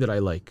the team that I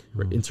like,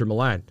 right? Inter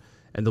Milan.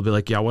 and they'll be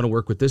like, yeah, I want to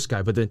work with this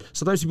guy. But then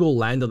sometimes people will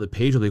land on the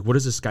page and like, what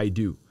does this guy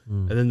do?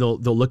 And then they'll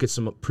look at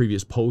some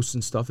previous posts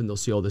and stuff, and they'll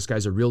see, oh, this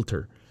guy's a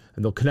realtor,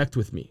 and they'll connect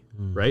with me,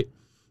 right?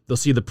 They'll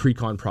see the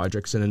pre-con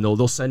projects, and then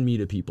they'll send me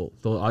to people.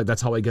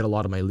 That's how I get a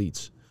lot of my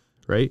leads,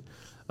 right?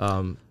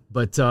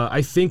 But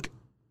I think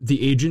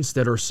the agents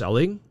that are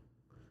selling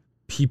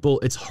people,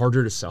 it's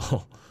harder to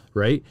sell,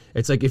 right?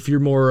 It's like if you're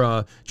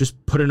more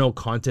just putting out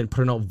content,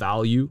 putting out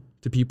value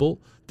to people,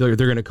 they're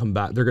gonna come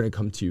back. They're gonna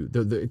come to you.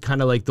 They're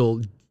kind of like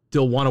they'll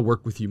want to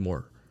work with you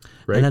more.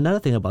 Right? And another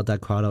thing about that,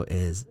 Corrado,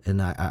 is,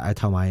 and I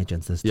tell my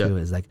agents this too,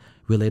 is like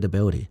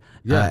relatability.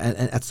 Yeah. And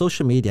at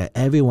social media,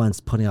 everyone's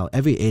putting out,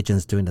 every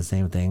agent's doing the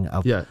same thing.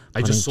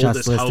 I just sold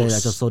this house. I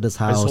just sold this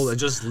house. I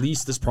just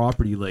leased this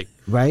property. Like,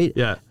 right?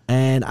 Yeah.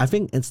 And I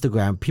think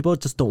Instagram, people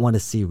just don't want to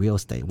see real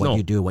estate, what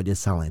you do, what you're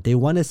selling. They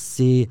want to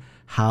see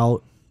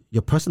how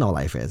your personal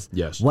life is.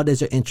 Yes. What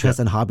is your interest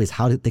and hobbies,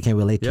 how they can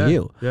relate to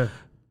you. Yeah.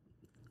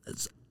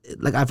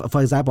 Like,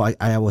 for example,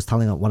 I was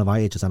telling one of our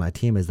agents on our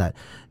team is that,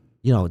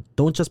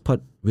 don't just put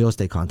real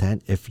estate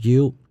content. If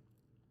you,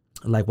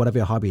 like, whatever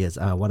your hobby is,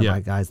 one of my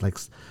guys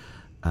likes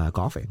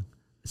golfing.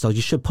 So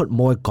you should put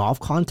more golf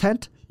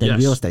content than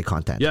real estate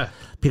content. Yeah.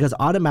 Because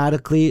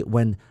automatically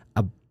when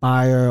a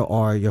buyer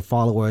or your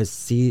followers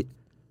see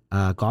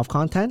golf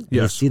content,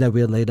 they see the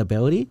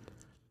relatability,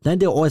 then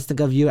they'll always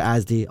think of you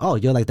as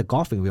you're like the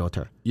golfing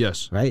realtor.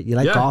 Yes. Right? You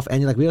like golf and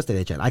you're like real estate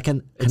agent. I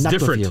can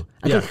connect with you.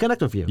 I can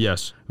connect with you.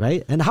 Yes.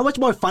 Right? And how much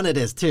more fun it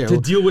is too. To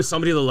deal with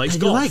somebody that likes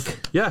golf.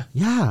 Yeah.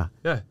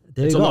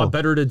 It's a lot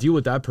better to deal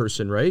with that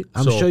person, right?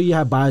 I'm sure you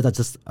have buyers that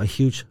just are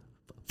huge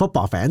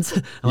football fans.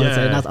 I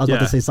was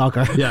about to say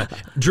soccer. Yeah.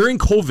 During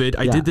COVID,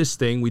 I did this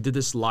thing. We did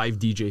this live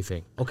DJ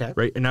thing. Okay.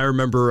 Right? And I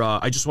remember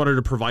I just wanted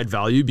to provide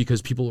value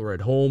because people were at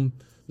home,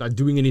 not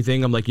doing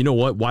anything. I'm like, you know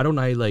what? Why don't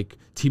I like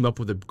team up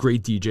with a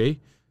great DJ?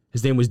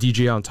 His name was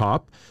DJ on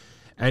Top.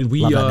 And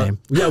we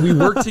we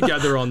worked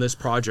together on this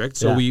project.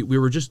 So we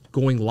were just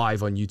going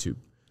live on YouTube.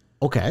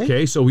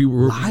 Okay. So we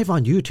were live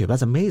on YouTube.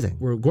 That's amazing.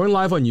 We're going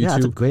live on YouTube. Yeah,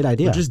 that's a great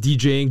idea. We're just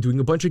DJing, doing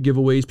a bunch of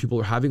giveaways. People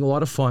are having a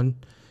lot of fun.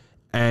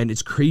 And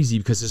it's crazy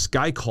because this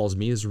guy calls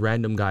me, this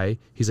random guy.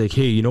 He's like,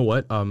 hey, you know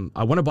what?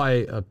 I want to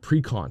buy a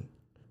pre-con,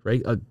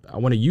 right? I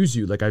want to use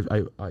you. Like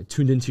I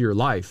tuned into your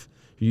live,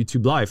 your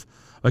YouTube live.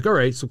 Like, all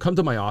right, so come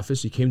to my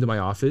office. He came to my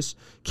office,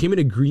 came in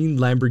a green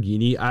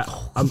Lamborghini.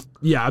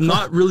 I'm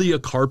not really a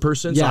car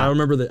person, so I don't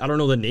remember I don't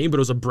know the name, but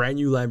it was a brand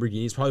new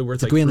Lamborghini. It's probably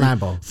worth like green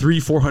Lambo.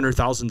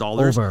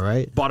 $400,000. Over,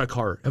 right? Bought a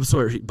car. I'm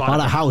sorry. Bought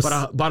a house.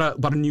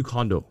 Bought a new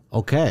condo.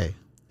 Okay.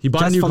 He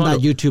bought just a new from condo.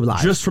 That YouTube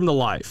live. Just from the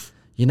live.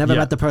 You never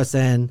met the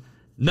person.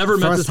 Never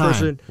met this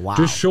person. Wow.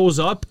 Just shows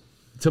up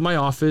to my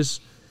office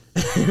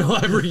in a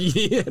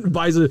Lamborghini and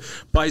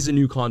buys a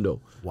new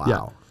condo.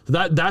 Wow.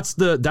 Yeah. That's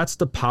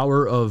the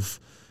power of,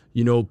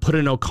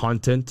 putting out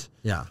content.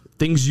 Yeah.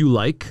 Things you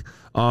like.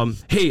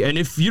 Hey, and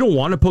if you don't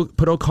want to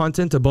put out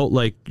content about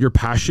like your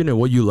passion and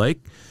what you like,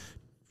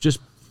 just,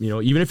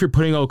 even if you're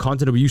putting out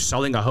content about you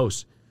selling a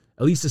house,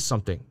 at least it's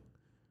something,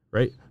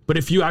 right? But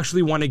if you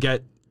actually want to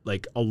get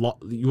like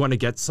you want to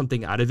get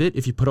something out of it,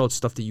 if you put out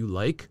stuff that you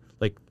like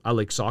I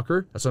like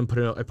soccer, that's what I'm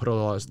putting out. I put out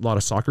a lot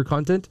of soccer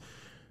content.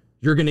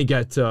 You're gonna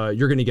get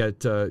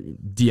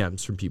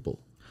DMs from people.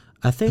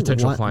 I think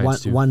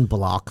one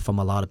block from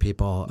a lot of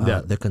people,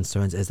 their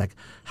concerns is like,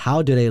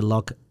 how do they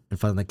look in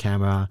front of the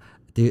camera?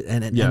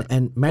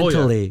 And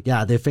mentally,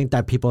 they think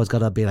that people is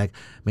gonna be like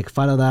make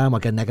fun of them or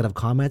get negative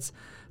comments.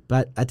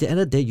 But at the end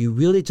of the day, you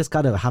really just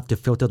gotta have to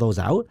filter those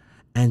out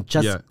and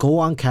just go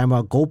on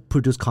camera, go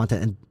produce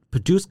content and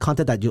produce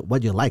content that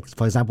what you like.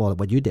 For example,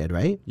 what you did,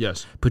 right?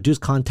 Yes. Produce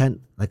content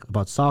like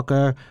about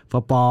soccer,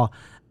 football,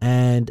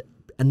 and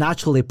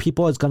naturally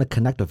people is going to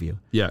connect with you.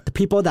 Yeah. The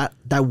people that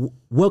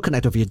will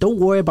connect with you. Don't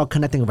worry about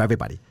connecting with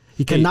everybody.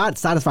 You cannot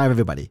satisfy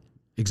everybody.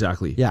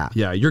 Exactly. Yeah.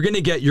 Yeah. You're gonna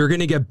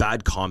get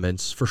bad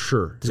comments for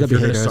sure. There's gonna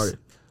be haters.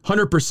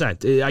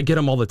 100%. I get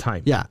them all the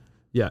time. Yeah.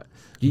 Yeah.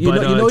 You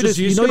know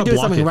you're doing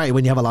something right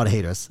when you have a lot of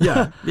haters.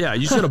 Yeah. Yeah.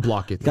 You just gotta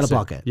block it. You gotta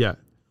block it. Yeah.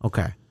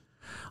 Okay.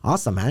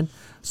 Awesome, man.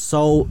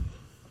 So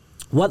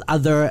what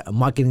other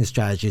marketing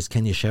strategies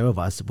can you share with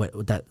us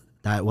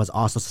that was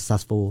also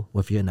successful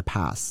with you in the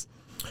past?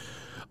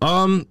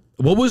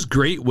 What was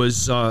great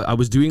was I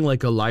was doing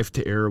like a live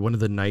to air one of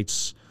the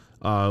nights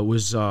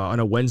was on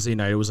a Wednesday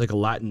night. It was like a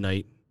Latin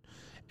night,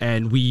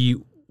 and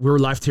we were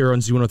live to air on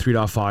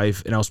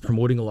Z103.5, and I was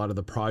promoting a lot of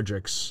the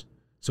projects.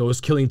 So I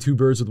was killing two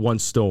birds with one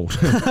stone.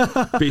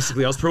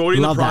 Basically, I was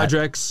promoting the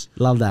projects.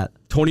 Love that.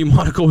 Tony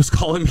Monaco was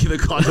calling me the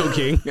condo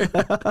king.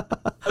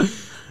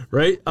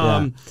 Right?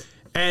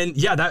 And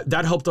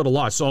that helped out a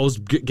lot. So I was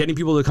getting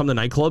people to come to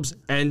nightclubs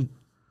and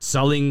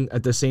selling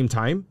at the same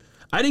time.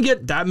 I didn't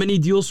get that many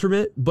deals from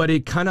it, but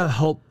it kind of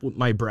helped with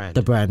my brand.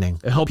 The branding.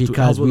 It helped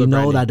because we know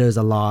branding. That there's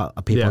a lot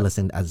of people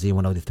listening at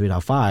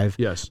Z103.5.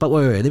 Yes. But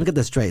wait, let me get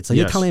this straight. So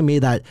you're telling me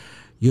that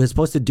you're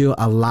supposed to do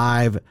a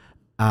live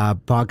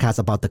broadcast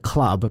about the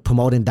club,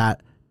 promoting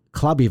that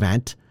club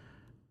event,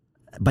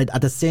 But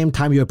at the same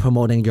time, you're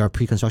promoting your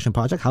pre-construction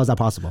project. How is that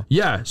possible?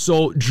 Yeah.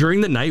 So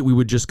during the night, we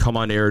would just come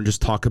on air and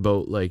just talk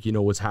about like, you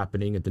know, what's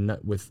happening at the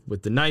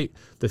with the night,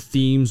 the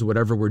themes,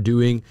 whatever we're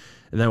doing.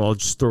 And then I'll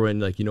just throw in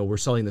like, you know, we're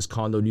selling this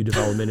condo, new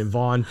development in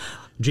Vaughan,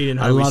 Jaden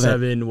Highway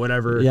 7,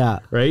 whatever. Yeah.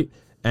 Right.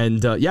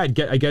 And I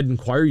get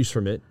inquiries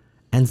from it.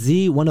 And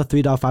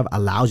Z103.5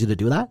 allows you to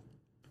do that?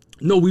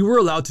 No, we were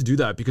allowed to do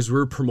that because we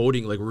were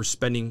promoting, like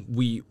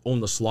we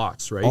own the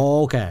slots, right?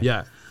 Oh, okay.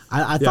 Yeah.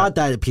 I thought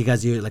that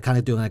because you're like kind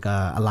of doing like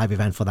a live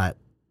event for that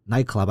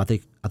nightclub, I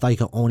thought you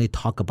could only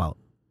talk about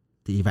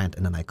the event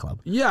in the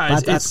nightclub. Yeah.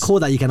 That's cool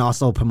that you can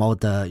also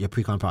promote your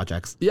pre-con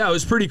projects. Yeah, it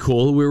was pretty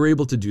cool. We were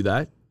able to do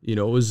that. You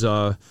know, it was,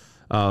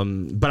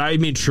 but I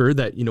made sure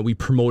that, you know, we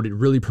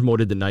really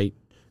promoted the night,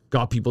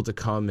 got people to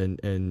come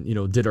and, you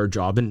know, did our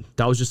job. And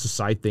that was just a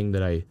side thing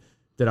that I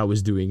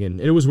was doing,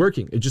 and it was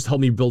working. It just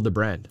helped me build the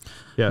brand.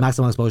 Yeah.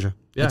 Maximum exposure.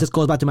 Yeah. It just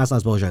goes back to maximum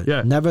exposure.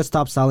 Yeah. Never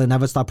stop selling,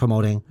 never stop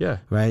promoting. Yeah.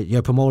 Right?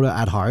 You're a promoter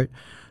at heart.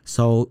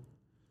 So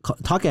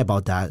talking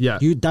about that,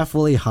 you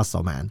definitely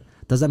hustle, man.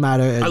 Doesn't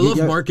matter. I love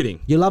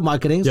marketing. You love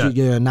marketing. So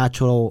you're a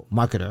natural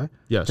marketer.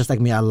 Yes. Just like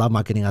me, I love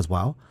marketing as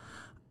well.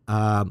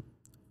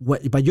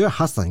 But you're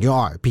hustling. You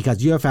are,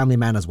 because you're a family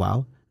man as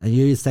well. And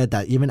you said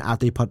that even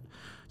after you put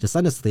your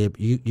son to sleep,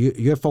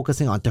 you're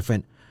focusing on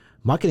different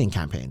marketing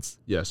campaigns.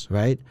 Yes.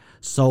 Right?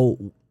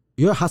 So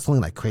you're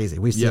hustling like crazy.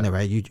 We've seen it,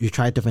 right? You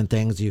try different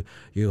things.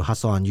 You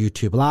hustle on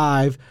YouTube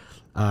Live,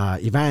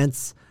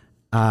 events.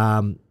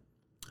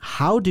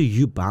 How do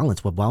you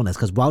balance with wellness?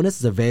 Because wellness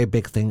is a very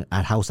big thing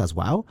at House as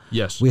well.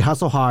 Yes. We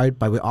hustle hard,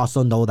 but we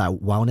also know that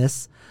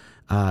wellness,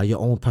 your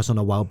own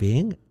personal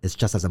well-being, is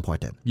just as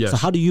important. Yes. So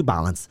how do you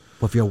balance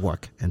with your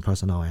work and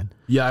personal end?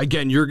 Yeah,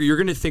 again, you're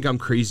gonna think I'm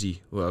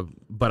crazy,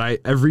 but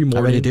every morning. I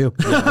already do.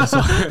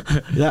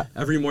 Yeah,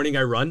 every morning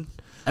I run.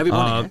 Every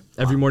morning.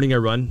 Every morning I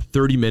run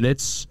 30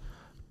 minutes.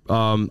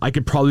 I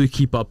could probably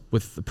keep up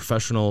with a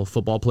professional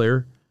football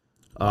player.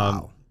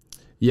 Wow.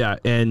 Yeah,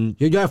 and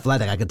you're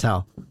athletic, I can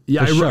tell.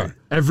 Yeah, I run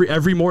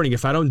every morning.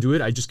 If I don't do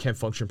it, I just can't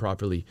function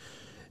properly.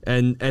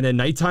 And at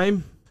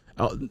nighttime,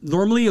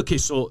 normally,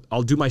 so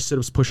I'll do my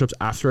sit-ups, push-ups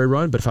after I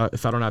run. But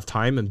if I don't have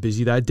time, I'm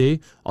busy that day,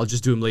 I'll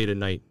just do them late at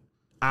night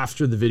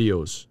after the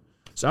videos.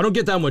 So I don't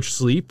get that much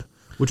sleep,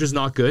 which is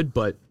not good.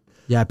 But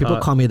yeah, people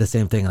call me the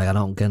same thing. Like I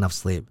don't get enough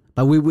sleep.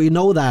 But we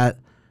know that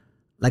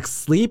like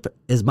sleep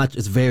is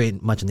very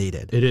much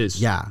needed. It is.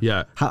 Yeah.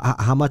 Yeah.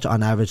 How much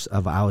on average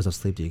of hours of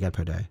sleep do you get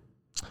per day?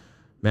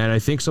 Man, I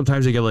think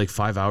sometimes I get like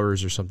 5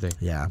 hours or something.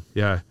 Yeah.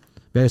 Yeah.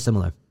 Very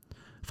similar.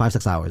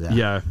 5-6 hours.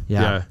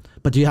 Yeah.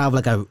 But do you have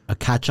like a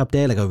catch-up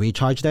day, like a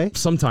recharge day?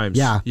 Sometimes.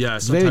 Yeah. Yeah.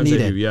 It's Sometimes very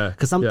needed. I do. Yeah.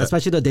 Because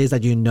especially the days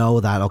that you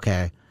know that,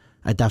 okay,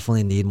 I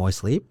definitely need more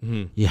sleep.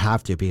 Mm-hmm. You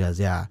have to, because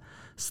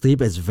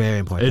sleep is very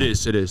important.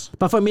 It is.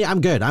 But for me,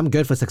 I'm good. I'm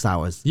good for 6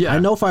 hours. Yeah. I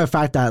know for a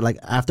fact that like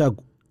after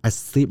I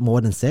sleep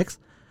more than 6,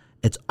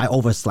 I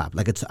overslept.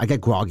 Like I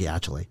get groggy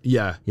actually.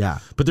 Yeah. Yeah.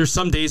 But there's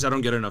some days I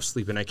don't get enough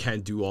sleep and I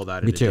can't do all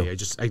that in a day. I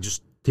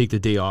just take the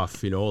day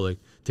off, like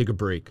take a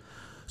break.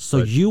 So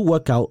you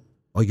work out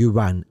or you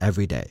run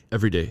every day?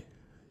 Every day.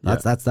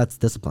 That's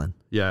discipline.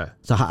 Yeah.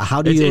 So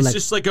how do you it's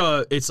just like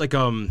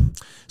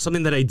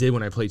something that I did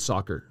when I played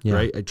soccer,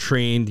 right? I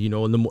trained,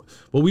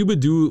 what we would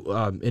do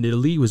in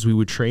Italy was we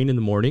would train in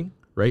the morning,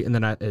 right? And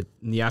then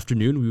in the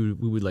afternoon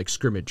we would like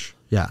scrimmage.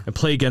 Yeah. And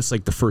play against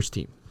like the first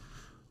team.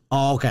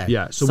 Oh, okay.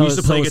 Yeah. So we used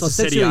to play against the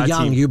since you're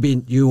young,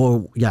 team. you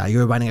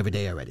were running every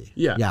day already.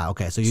 Yeah. Yeah.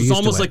 Okay. So it's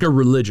almost like a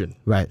religion.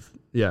 Right.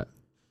 Yeah.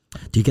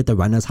 Do you get the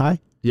runner's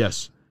high?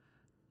 Yes.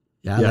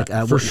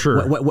 Yeah. For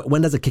sure.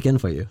 When does it kick in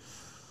for you?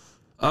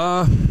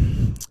 I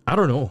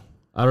don't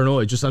know.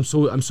 It just I'm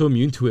so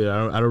immune to it.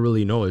 I don't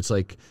really know. It's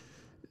like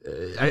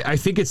I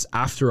think it's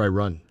after I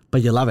run.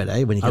 But you love it,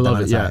 eh? When you get that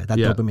runner's high, that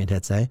dopamine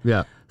hits, eh?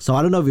 Yeah. So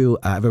I don't know if you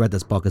ever read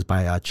this book. It's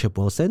by Chip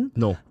Wilson.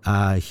 No.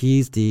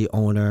 He's the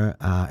owner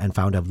and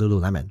founder of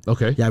Lululemon.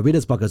 Okay. Yeah, read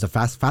this book. It's a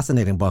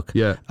fascinating book.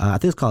 Yeah. I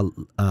think it's called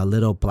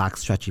Little Black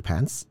Stretchy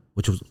Pants,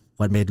 which was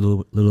what made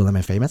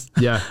Lululemon famous.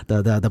 Yeah.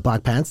 the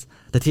black pants,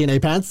 the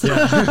TNA pants.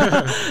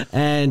 Yeah.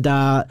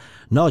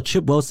 And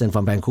Chip Wilson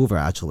from Vancouver,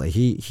 actually,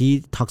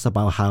 he talks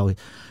about how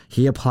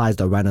he applies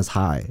the runner's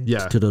high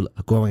to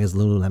growing his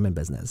Lululemon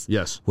business.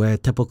 Yes. Where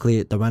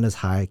typically the runner's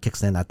high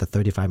kicks in at the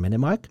 35-minute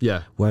mark.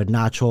 Yeah. Where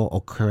natural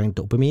occurring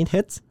dopamine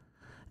hits.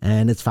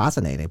 And it's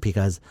fascinating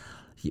because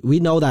we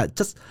know that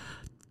just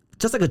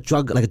like a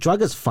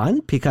drug is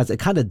fun because it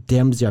kind of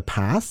dims your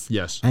past.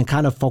 Yes. And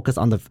kind of focus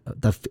on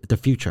the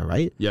future,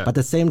 right? Yeah. But at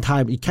the same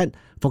time, you can't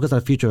focus on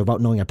the future without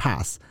knowing your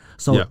past.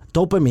 So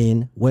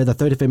dopamine, where the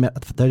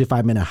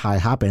 35-minute high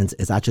happens,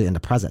 is actually in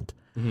the present.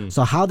 Mm-hmm.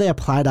 So how they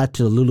apply that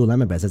to the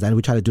Lululemon business, and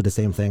we try to do the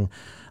same thing.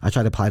 I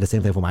try to apply the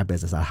same thing for my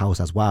business at House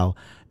as well,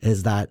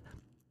 is that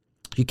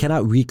you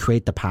cannot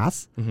recreate the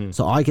past. Mm-hmm.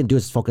 So all you can do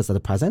is focus on the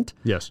present.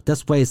 Yes.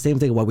 This way, same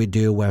thing what we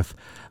do with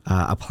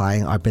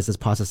applying our business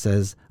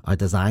processes, our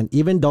design.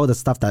 Even though the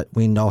stuff that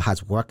we know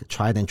has worked,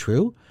 tried and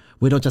true,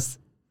 we don't just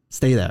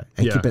stay there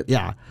and keep it.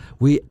 Yeah.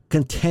 We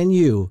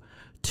continue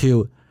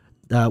to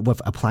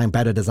with applying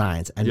better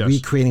designs and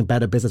recreating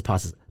better business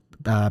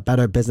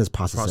better business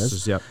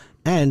processes, Yep.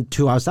 and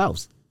to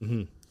ourselves.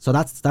 So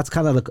that's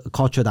kind of the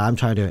culture that I'm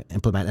trying to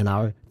implement in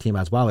our team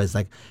as well, is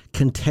like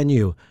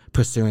continue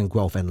pursuing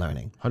growth and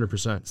learning.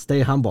 100%. Stay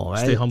humble,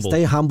 right?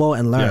 Stay humble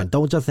and learn. Yeah.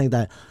 Don't just think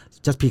that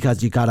just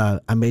because you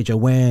got a major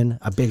win,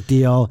 a big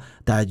deal,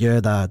 that you're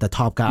the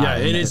top guy.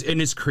 Yeah,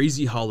 and it's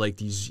crazy how like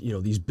these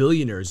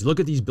billionaires. Look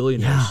at these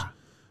billionaires,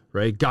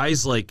 right?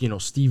 Guys like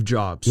Steve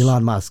Jobs,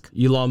 Elon Musk,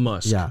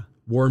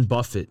 Warren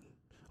Buffett.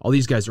 All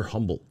these guys are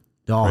humble.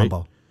 They're all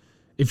humble.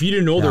 If you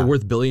didn't know they're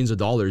worth billions of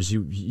dollars,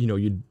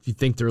 you'd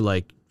think they're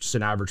like just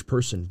an average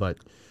person, but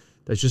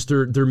that's just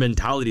their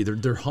mentality.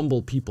 They're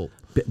humble people.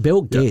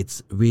 Bill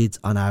Gates reads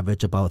on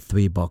average about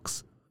 3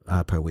 books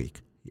per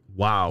week.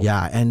 Wow.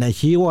 Yeah, and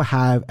he will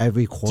have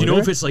every quarter. Do you know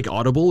if it's like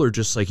Audible or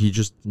just like he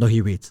just? No,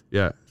 he reads.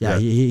 Yeah.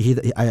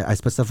 I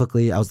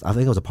specifically, I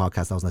think it was a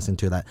podcast I was listening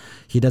to that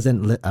he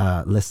doesn't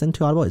listen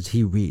to Audible.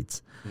 He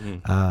reads,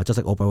 just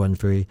like Oprah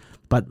Winfrey.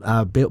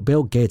 But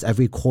Bill Gates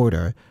every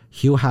quarter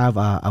he'll have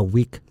a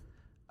week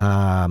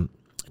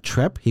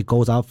trip. He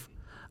goes off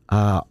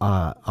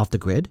the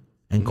grid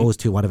and goes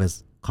to one of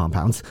his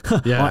compounds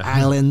or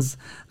islands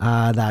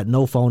that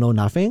no phone, no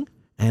nothing,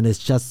 and it's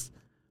just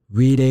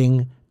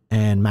reading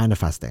and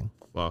manifesting.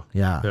 Wow.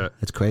 Yeah,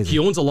 it's crazy. He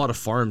owns a lot of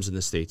farms in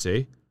the States,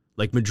 eh?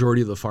 Like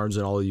majority of the farms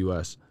in all the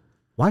U.S.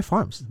 Why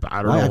farms?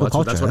 I don't know.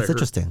 Agriculture? That's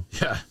interesting.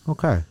 Yeah.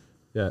 Okay.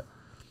 Yeah.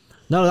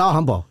 No, they're all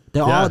humble.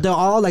 They're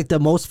all like the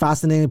most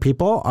fascinating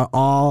people are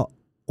all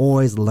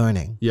always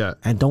learning. Yeah.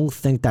 And don't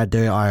think that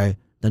they are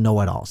the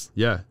know-it-alls.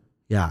 Yeah.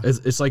 Yeah.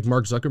 It's like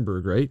Mark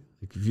Zuckerberg, right?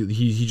 Like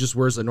he just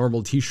wears a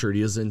normal T-shirt.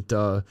 He doesn't.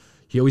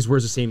 He always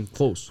wears the same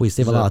clothes. We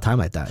save a lot of time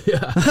like that.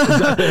 Yeah.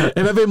 Exactly. If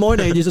every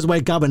morning you just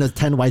wake up and there's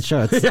 10 white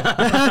shirts. You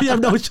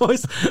have no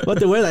choice but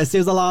to wear that. It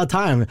saves a lot of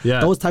time. Yeah.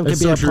 Those time can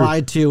be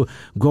applied to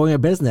growing a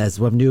business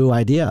with new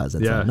ideas.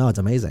 It's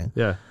amazing.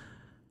 Yeah.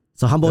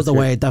 So humble is the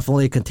way.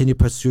 Definitely continue to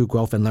pursue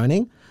growth and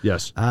learning.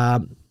 Yes.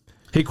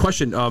 Hey,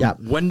 question.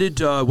 When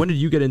did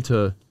you get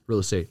into real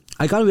estate?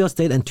 I got into real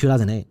estate in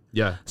 2008.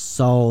 Yeah.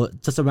 So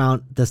just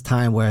around this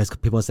time where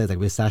people say it's like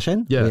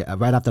recession. Yeah.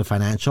 Right after the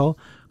financial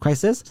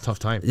crisis. Tough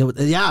time.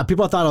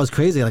 People thought I was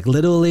crazy. Like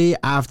literally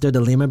after the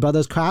Lehman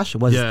Brothers crash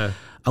was a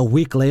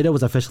week later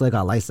was officially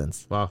got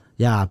licensed. Wow.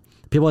 Yeah.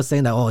 People were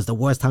saying that, it's the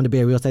worst time to be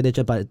a real estate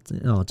agent, but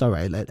it's all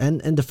right.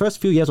 And the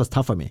first few years was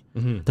tough for me.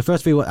 The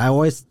first few, I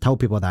always tell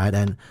people that,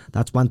 and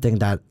that's one thing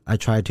that I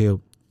try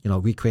to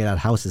recreate at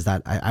house is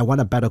that I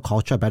want a better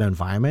culture, a better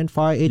environment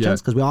for our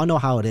agents, because we all know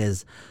how it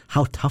is,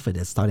 how tough it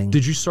is starting.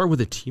 Did you start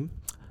with a team?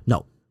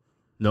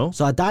 No.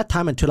 So at that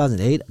time in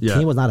 2008,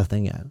 team was not a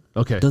thing yet.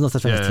 Okay. There's no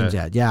such thing as teams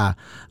yet. Yeah.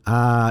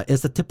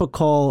 It's a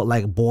typical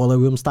like boiler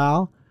room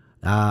style.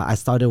 I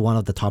started one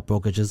of the top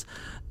brokerages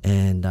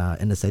in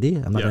the city.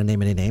 I'm not going to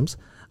name any names.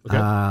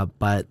 Okay.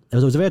 But it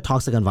was a very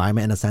toxic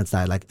environment in the sense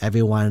that like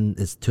everyone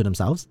is to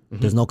themselves.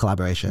 There's no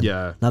collaboration.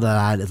 Yeah. Not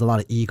that there's a lot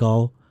of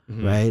ego.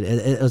 Right,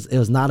 it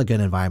was not a good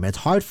environment.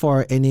 It's hard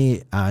for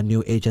any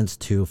new agents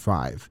to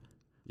thrive,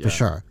 for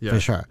sure.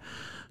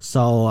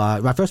 So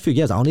my first few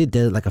years, I only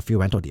did like a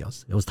few rental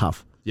deals. It was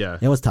tough. Yeah,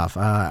 it was tough.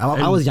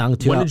 I was young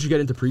too. When did you get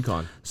into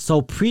pre-con?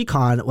 So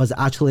pre-con was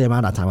actually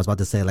around that time. I was about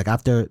to say, like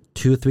after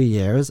 2-3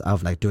 years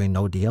of like doing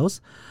no deals,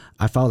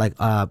 I felt like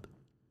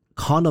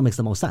condo makes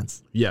the most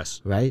sense. Yes.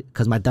 Right?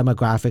 Because my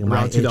demographic,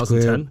 my age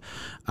 2010? group,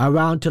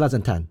 around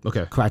 2010.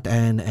 Okay. Correct.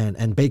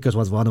 And Baker's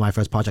was one of my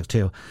first projects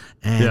too.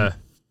 And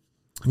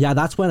yeah,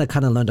 that's when I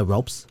kind of learned the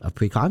ropes of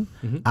pre-con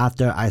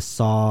after I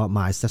saw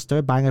my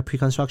sister buying a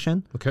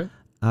pre-construction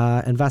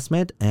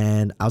investment.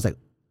 And I was like,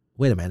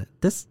 wait a minute,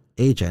 this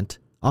agent,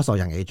 also a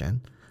young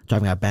agent,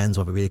 driving a Benz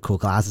with really cool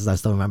glasses, I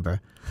still remember.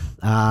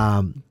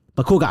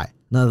 But cool guy,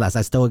 nonetheless,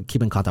 I still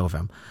keep in contact with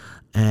him.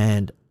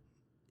 And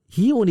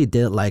he only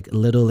did like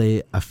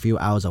literally a few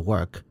hours of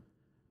work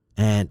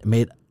and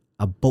made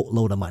a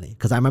boatload of money.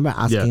 Because I remember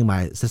asking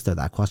my sister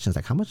that question,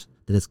 like, how much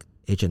did this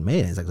agent make?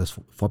 And he's like, there's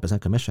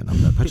 4% commission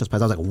of the purchase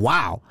price. I was like,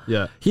 wow.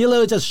 Yeah. He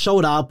literally just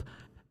showed up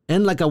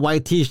in like a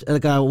white t-shirt,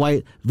 like a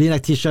white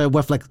V-neck t-shirt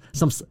with like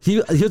some, he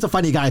was a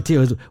funny guy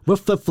too,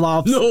 with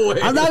flip-flops. No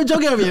way. I'm not even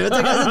joking with you. It's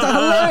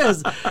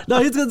hilarious.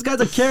 No, this guy's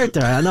a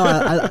character. I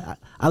know.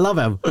 I love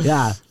him.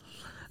 Yeah.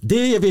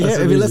 D, if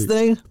you're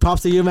listening,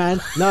 props to you,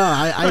 man. No,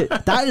 I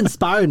that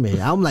inspired me.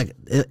 I'm like,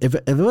 if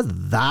it was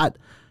that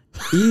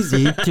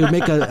easy to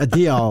make a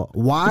deal,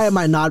 why am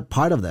I not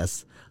part of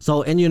this?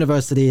 So in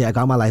university, I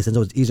got my license. It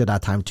was easier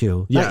that time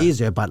too. Yeah. Not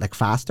easier, but like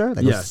faster.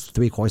 Like it was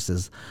 3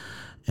 courses.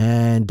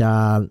 And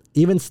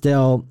even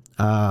still,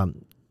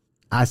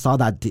 I saw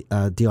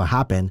that deal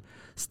happen.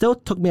 Still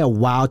took me a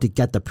while to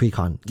get the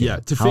pre-con game. Yeah,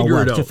 to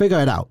figure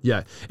it out.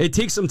 Yeah, it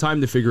takes some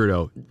time to figure it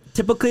out.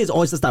 Typically, it's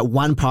always just that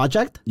one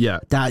project. Yeah,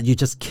 that you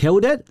just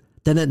killed it.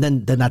 Then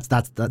that's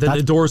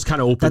the doors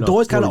kind of open. The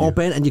doors kind of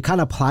open, and you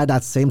kind of apply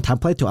that same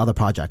template to other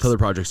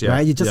projects. Yeah.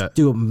 Right. You just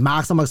do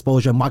maximum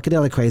exposure, market it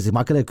like crazy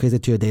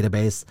to your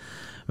database,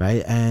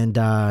 right? And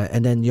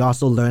then you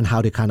also learn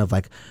how to kind of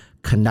like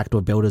connect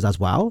with builders as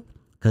well,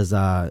 because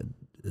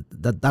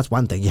that's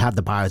one thing. You have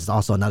the buyers. It's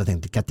also another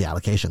thing to get the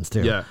allocations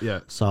too. Yeah.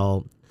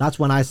 So that's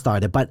when I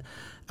started. But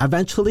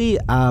eventually,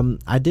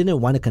 I didn't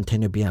want to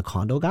continue being a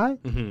condo guy.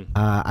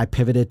 I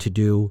pivoted to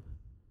do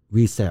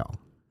resale.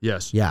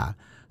 Yes. Yeah.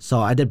 So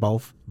I did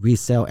both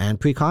resale and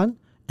pre-con.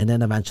 And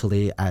then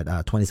eventually at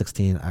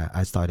 2016,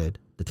 I started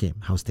the team,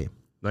 house team.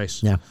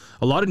 Nice. Yeah.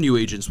 A lot of new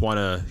agents want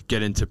to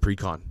get into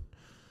pre-con,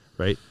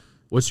 right?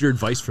 What's your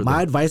advice for them?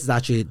 My advice is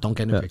actually don't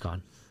get into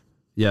pre-con.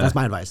 Yeah. That's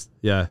my advice.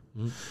 Yeah.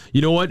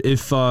 You know what?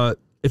 If I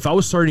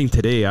was starting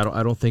today,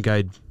 I don't think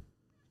I'd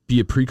be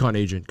a pre-con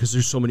agent because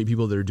there's so many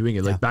people that are doing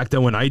it. Like back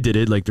then when I did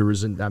it, like there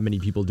wasn't that many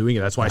people doing it.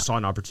 That's why I saw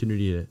an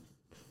opportunity in it.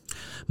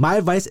 My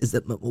advice is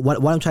that what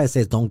I'm trying to say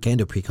is don't get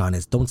into pre-con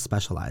is don't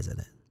specialize in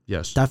it.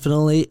 Yes.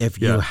 Definitely,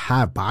 if you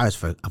have buyers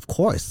for, of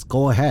course,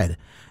 go ahead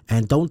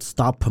and don't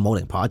stop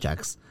promoting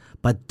projects,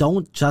 but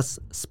don't just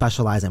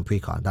specialize in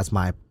pre-con. That's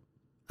my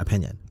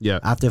opinion. Yeah.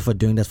 After for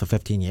doing this for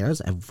 15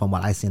 years, and from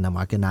what I see in the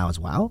market now as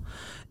well,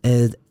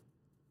 is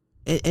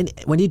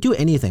when you do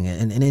anything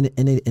in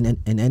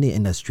any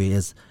industry,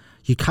 is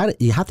you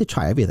have to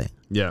try everything.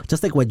 Yeah.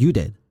 Just like what you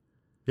did.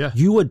 Yeah.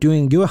 You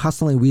were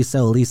hustling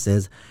resale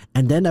leases,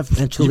 and then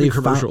eventually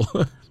commercial.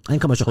 And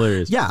commercial.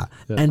 Hilarious. Yeah.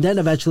 And then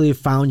eventually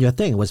found your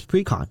thing was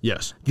pre-con.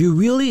 Yes. You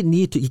really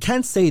need to, you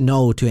can't say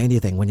no to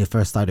anything when you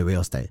first started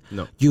real estate.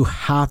 No. You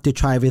have to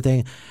try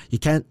everything. You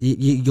can't,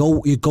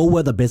 you go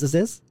where the business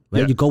is,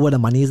 right? Yeah. You go where the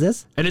money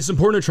is. And it's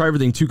important to try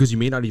everything too because you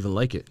may not even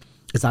like it.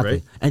 Exactly.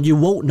 Right? And you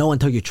won't know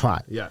until you try.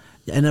 Yeah.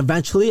 And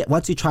eventually,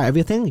 once you try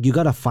everything, you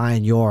got to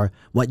find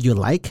what you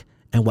like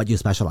and what you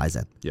specialize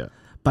in. Yeah.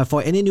 But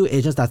for any new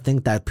agents that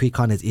think that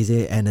pre-con is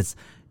easy and it's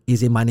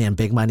easy money and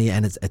big money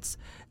and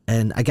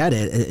and I get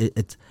it.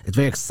 It's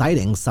very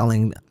exciting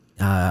selling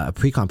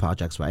pre-con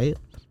projects, right?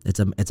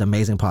 It's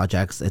amazing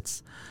projects.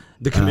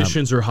 The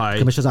commissions are high.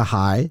 Commissions are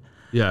high.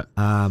 Yeah.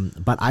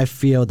 But I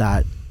feel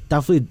that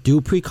definitely do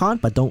pre-con,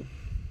 but don't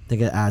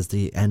think it as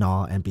the end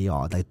all and be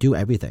all. Like do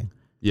everything.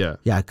 Yeah.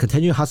 Yeah.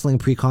 Continue hustling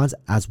pre-cons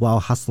as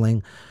well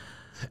hustling.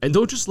 And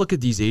don't just look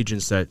at these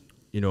agents that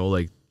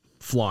like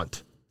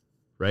flaunt,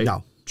 right?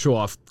 No. Show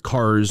off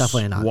cars,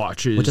 Definitely not.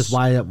 watches. Which is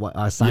why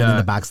I sign in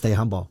the back, stay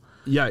humble.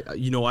 Yeah,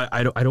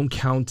 I don't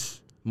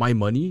count my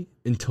money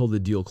until the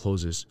deal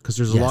closes because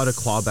there's a lot of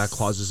clawback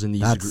clauses in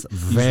these. That's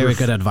very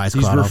good advice,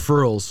 These Corrado.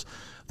 referrals.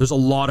 There's a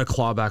lot of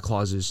clawback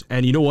clauses,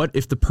 and you know what?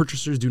 If the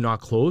purchasers do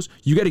not close,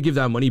 you got to give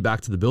that money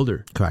back to the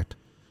builder. Correct.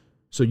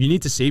 So you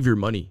need to save your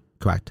money.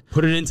 Correct.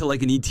 Put it into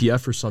like an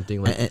ETF or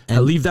something. Like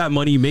leave that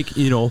money. Put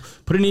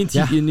it in an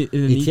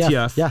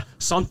ETF. Yeah.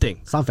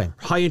 Something.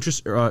 High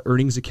interest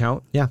earnings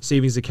account. Yeah.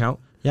 Savings account.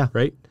 Yeah.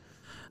 Right.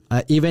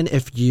 Even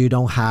if you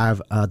don't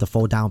have the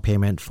full down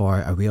payment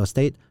for a real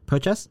estate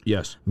purchase,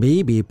 yes,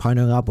 maybe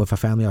partnering up with a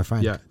family or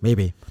friend. Yeah.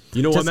 Maybe.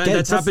 You know what, man?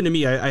 That's happened to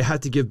me. I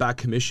had to give back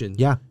commission.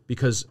 Yeah.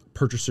 Because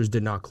purchasers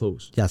did not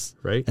close. Yes.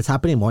 Right. It's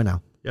happening more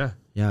now. Yeah.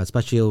 Yeah.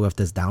 Especially with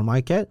this down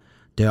market,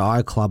 there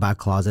are clawback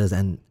clauses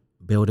and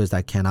builders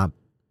that cannot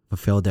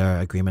fulfill their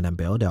agreement and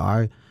build. They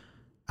are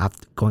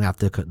going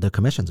after the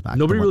commissions back.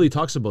 Nobody really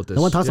talks about this.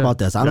 No one talks about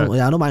this. I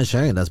don't mind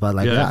sharing this, but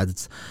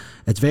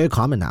it's very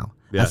common now.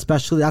 Yeah.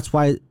 Especially that's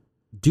why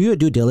do your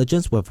due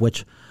diligence with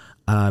which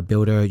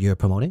builder you're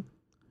promoting.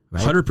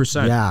 Right?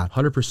 100%. Yeah,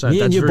 100%.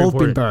 Me and you both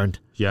been burned.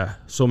 Yeah,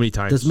 so many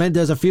times.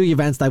 There's a few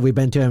events that we've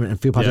been to and a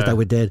few projects that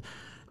we did,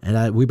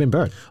 and we've been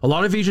burned. A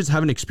lot of agents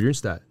haven't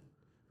experienced that,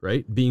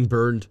 right? Being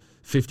burned,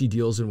 50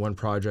 deals in one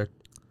project.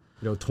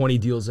 20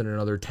 deals in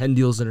another, 10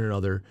 deals in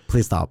another.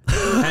 Please stop.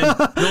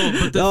 But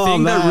the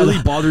thing that really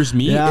bothers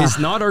me is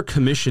not our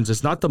commissions.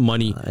 It's not the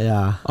money.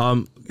 Yeah.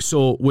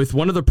 So with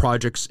one of the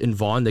projects in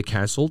Vaughan that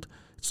canceled,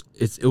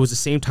 it was the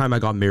same time I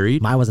got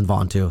married. Mine was in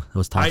Vaughan too. It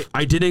was tough.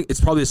 I didn't.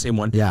 It's probably the same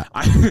one. Yeah.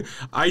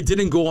 I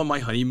didn't go on my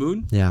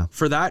honeymoon. Yeah.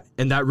 For that,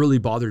 and that really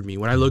bothered me.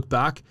 When I look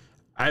back,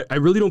 I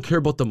really don't care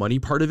about the money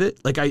part of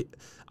it. Like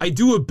I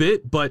do a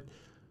bit, but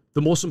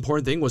the most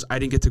important thing was I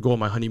didn't get to go on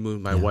my honeymoon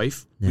with my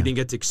wife. We didn't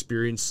get to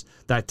experience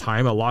that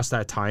time. I lost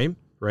that time,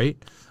 right?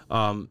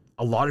 A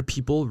lot of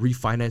people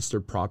refinanced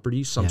their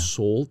property. Some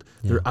sold.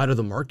 They're out of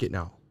the market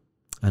now.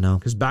 I know.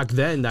 Because back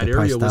then, that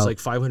area was like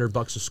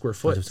 $500 a square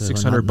foot,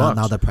 $600.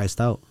 Now they're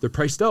priced out. They're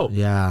priced out.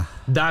 Yeah.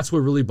 That's what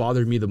really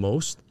bothered me the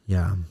most.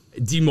 Yeah.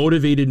 It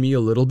demotivated me a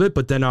little bit,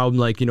 but then I'm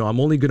like, I'm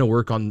only going to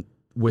work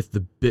with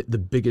the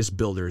biggest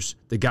builders,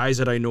 the guys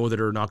that I know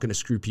that are not going to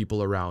screw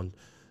people around.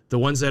 The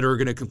ones that are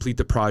going to complete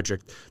the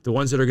project, the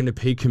ones that are going to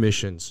pay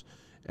commissions,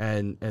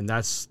 and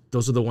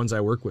those are the ones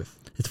I work with.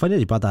 It's funny that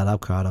you brought that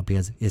up, Corrado,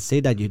 because you say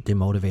that you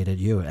demotivated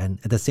you, and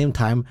at the same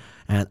time,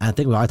 and I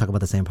think we are talking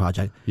about the same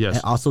project. Yes.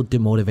 It also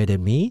demotivated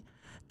me,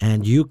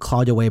 and you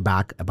clawed your way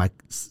back by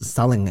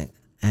selling it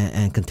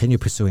and continue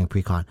pursuing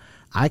pre-con.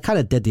 I kind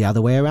of did the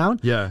other way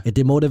around. Yeah. It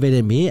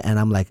demotivated me, and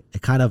I'm like,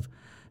 it kind of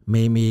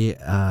made me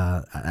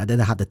I didn't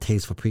have the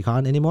taste for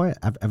pre-con anymore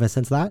ever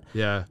since that.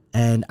 Yeah.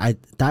 And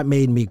that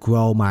made me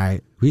grow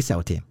my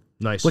resale team.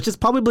 Nice. Which is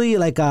probably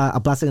like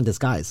a blessing in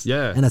disguise.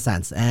 Yeah. In a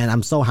sense. And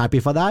I'm so happy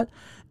for that.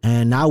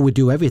 And now we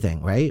do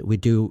everything, right? We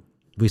do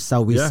We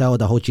sell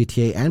the whole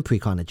GTA and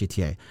pre-con at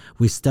GTA.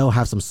 We still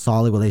have some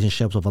solid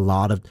relationships with a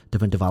lot of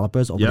different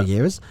developers over the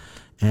years.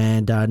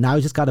 And now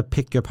you just got to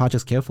pick your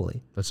projects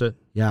carefully. That's it.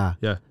 Yeah.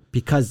 Yeah.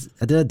 Because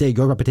at the end of the day,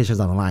 your reputation is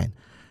on the line.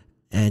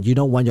 And you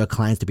don't want your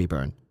clients to be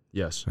burned.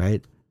 Yes.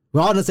 Right?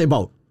 We're all in the same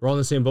boat. We're all in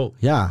the same boat.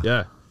 Yeah.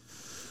 Yeah.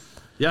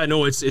 Yeah,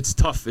 no, it's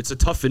tough. It's a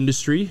tough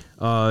industry.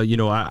 You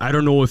know, I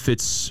don't know if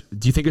it's.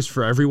 Do you think it's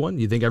for everyone?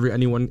 Do you think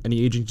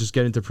any agent just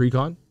get into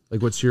pre-con?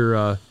 Like, what's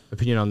your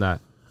opinion on that?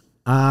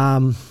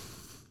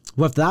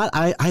 With that,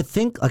 I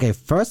think, okay,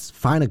 first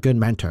find a good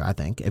mentor. I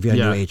think if you're a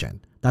new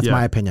agent, that's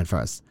my opinion.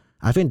 First,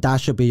 I think that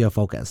should be your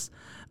focus.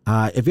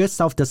 If you're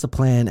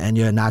self-disciplined and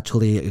you're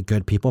naturally a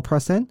good people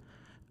person,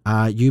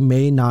 you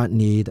may not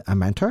need a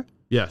mentor.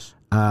 Yes.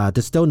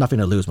 There's still nothing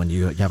to lose when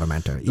you have a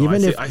mentor. No,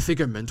 Even I think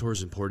a mentor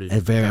is important.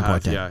 It's very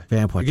important.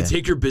 Very important. You can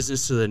take your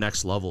business to the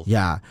next level.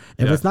 Yeah.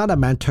 If it's not a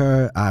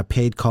mentor,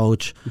 paid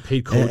coach.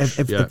 Paid coach.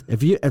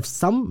 If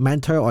some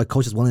mentor or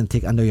coach is willing to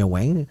take under your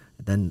wing,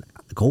 then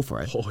go for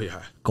it. Oh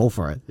yeah. Go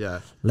for it. Yeah.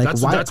 Like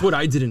that's what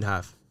I didn't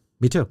have.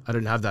 Me too. I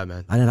didn't have that,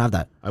 man. I didn't have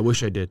that. I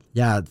wish I did.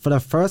 Yeah. For the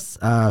first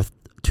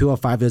 2 or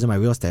 5 years in my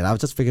real estate, I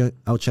was just figuring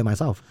out shit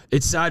myself.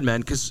 It's sad,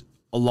 man, because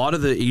a lot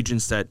of the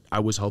agents that I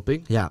was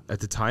helping at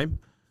the time,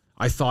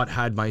 I thought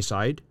had my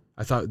side.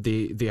 I thought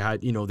they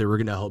had, you know, they were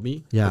going to help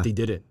me, but they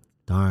didn't.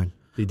 Darn.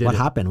 They didn't. What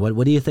happened?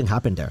 What do you think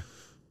happened there?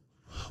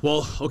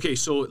 Well, okay,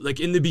 so like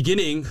in the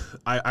beginning,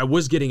 I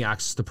was getting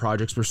access to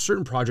projects, but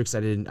certain projects I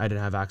didn't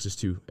have access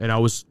to, and I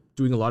was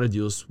doing a lot of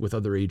deals with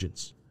other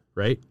agents,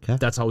 right? Okay.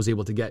 That's how I was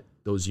able to get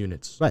those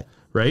units.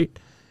 Right?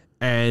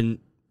 And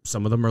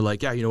some of them are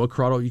like, yeah, you know what,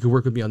 Corrado, you can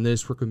work with me on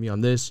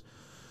this.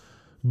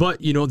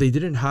 But, you know, they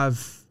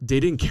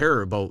didn't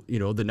care about, you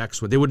know, the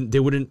next one. They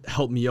wouldn't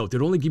help me out.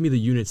 They'd only give me the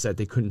units that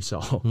they couldn't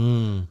sell.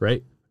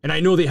 Right. And I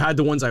know they had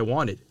the ones I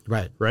wanted.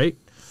 Right.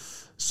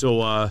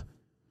 So,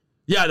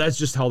 yeah, that's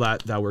just how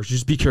that works.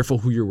 Just be careful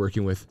who you're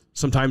working with.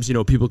 Sometimes, you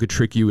know, people could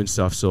trick you and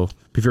stuff. So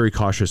be very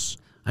cautious.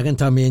 I can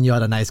tell me and you are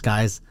the nice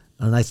guys.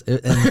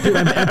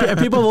 And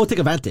people will take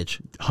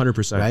advantage.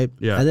 100%. Right?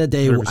 Yeah. At the end of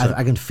the day,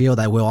 I can feel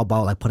that we're all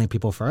about like putting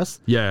people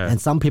first. Yeah.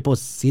 And some people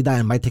see that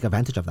and might take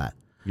advantage of that.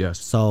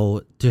 Yes.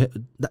 So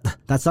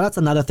that's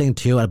another thing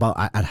too about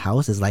at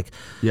House is like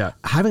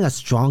having a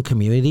strong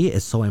community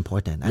is so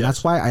important, and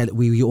that's why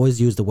we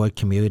always use the word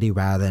community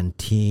rather than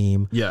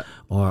team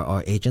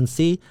or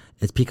agency.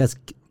 It's because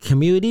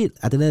community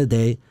at the end of the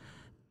day,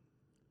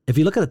 if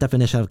you look at the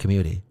definition of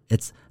community,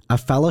 it's a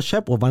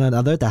fellowship with one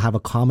another that have a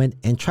common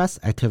interest,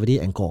 activity,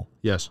 and goal.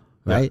 Yes.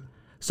 Right.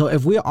 So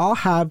if we all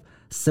have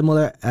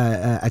similar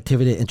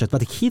activity and interest, but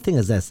the key thing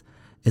is this.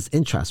 It's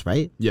interest,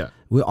 right? Yeah.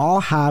 We all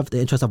have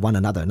the interest of one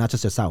another, not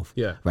just yourself.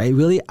 Yeah. Right?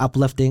 Really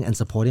uplifting and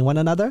supporting one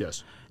another.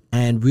 Yes.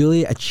 And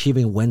really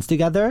achieving wins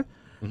together.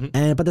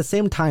 And but at the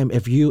same time,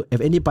 if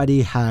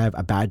anybody have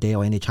a bad day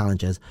or any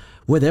challenges,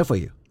 we're there for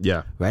you.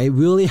 Yeah. Right?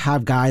 Really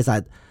have guys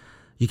that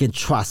you can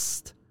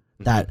trust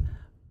that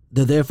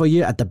they're there for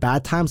you at the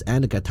bad times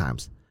and the good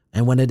times.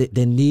 And when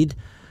they need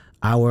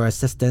our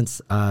assistance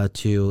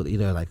to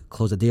either like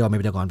close a deal or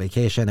maybe they'll go on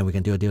vacation and we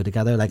can do a deal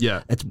together. Like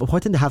it's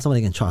important to have someone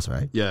you can trust,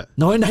 right? Yeah.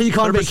 Knowing that you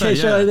go on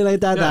vacation or anything like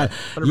that, that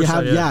you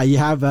have you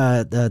have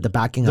the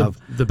backing of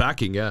the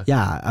backing,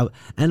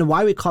 and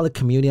why we call it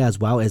community as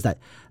well is that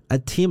a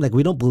team, like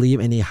we don't believe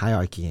any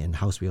hierarchy in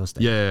house real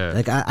estate.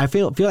 Like I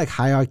feel like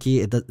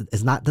hierarchy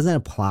doesn't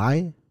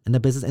apply in the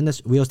business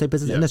industry, real estate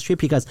business industry,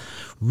 because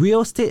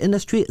real estate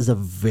industry is a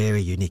very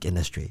unique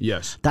industry.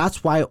 Yes.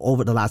 That's why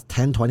over the last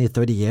 10, 20,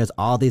 30 years,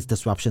 all these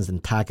disruptions in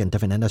tech and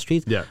different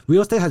industries,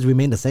 real estate has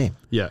remained the same.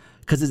 Yeah.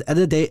 Because at the end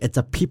of the day, it's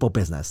a people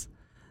business.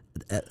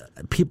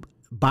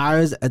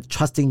 Buyers are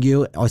trusting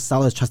you or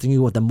sellers trusting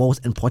you with the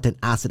most important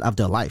asset of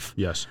their life.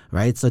 Yes.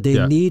 Right? So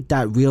they need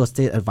that real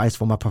estate advice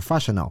from a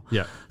professional.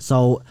 Yeah.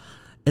 So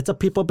it's a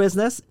people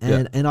business,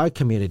 and in our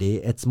community,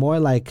 it's more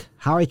like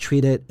how I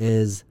treat it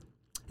is,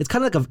 it's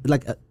kind of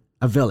like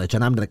a village,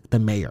 and I'm like the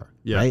mayor,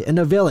 right? In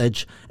a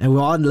village, and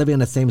we're all living in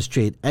the same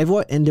street.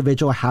 Every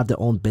individual have their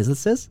own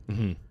businesses,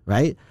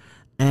 right?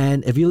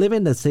 And if you live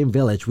in the same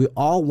village, we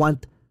all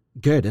want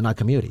good in our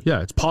community.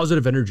 Yeah, it's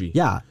positive energy.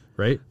 Yeah.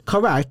 Right?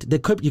 Correct.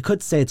 You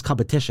could say it's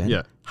competition.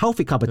 Yeah.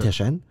 Healthy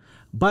competition.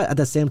 But at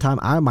the same time,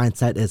 our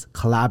mindset is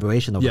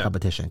collaboration over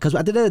competition. Because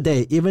at the end of the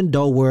day, even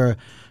though we're...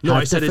 No,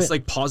 I said it's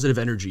like positive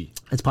energy.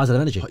 It's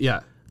positive energy. Yeah.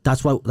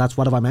 That's one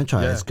of our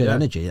mantra is good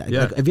energy.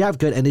 Like if you have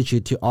good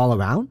energy to all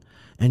around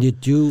and you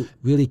do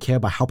really care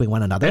about helping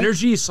one another.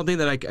 Energy is something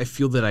that I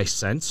feel that I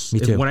sense. Me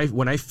too.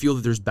 When I feel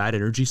that there's bad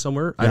energy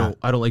somewhere, I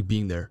don't like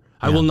being there.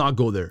 I will not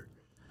go there.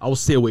 I will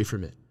stay away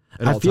from it.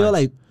 I feel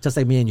like just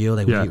like me and you,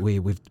 like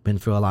we've been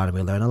through a lot and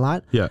we learn a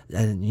lot. Yeah.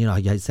 And you know,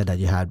 you said that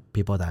you had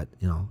people that,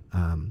 you know,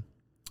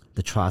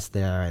 the trust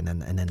there and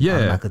then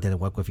automatically didn't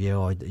work with you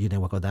or you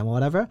didn't work with them or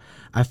whatever.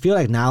 I feel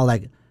like now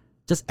like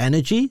just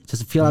energy,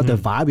 just feel out the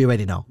vibe, you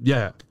already know.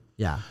 Yeah.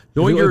 Yeah.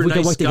 Knowing you're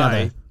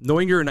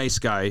a nice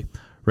guy,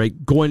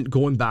 right?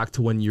 Going back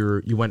to when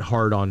you went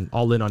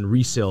all in on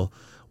resale,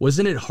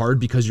 wasn't it hard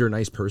because you're a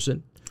nice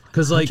person?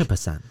 Because like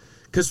 100%.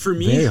 Because for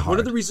me, one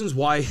of the reasons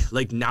why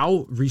like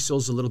now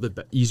resale's a little bit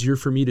easier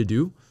for me to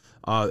do.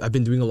 I've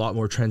been doing a lot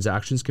more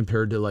transactions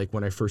compared to like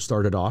when I first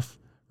started off,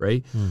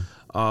 right?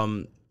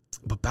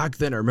 But back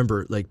then I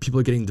remember like people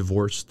are getting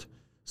divorced,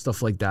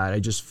 stuff like that. I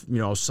just,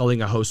 I was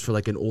selling a house for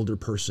like an older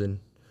person,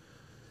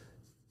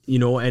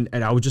 and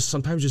I would just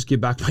sometimes just give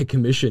back my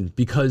commission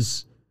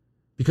because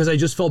I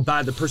just felt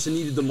bad. The person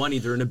needed the money.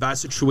 They're in a bad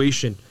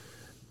situation.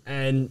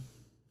 And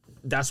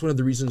that's one of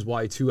the reasons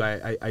why too,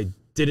 I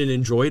didn't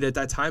enjoy it at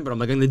that time, but I'm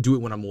like, I'm going to do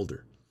it when I'm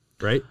older.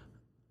 Right.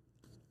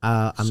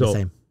 I'm the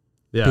same.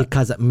 Yeah.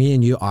 Because me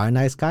and you are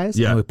nice guys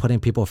and we're putting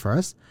people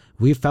first.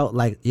 We felt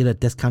like either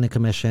discounting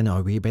commission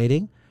or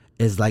rebating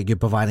is like you're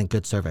providing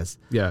good service.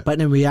 Yeah.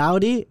 But in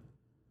reality,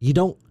 you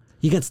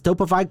can still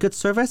provide good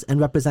service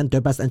and represent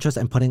their best interest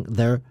and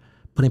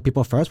putting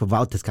people first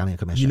without discounting a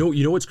commission.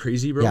 You know what's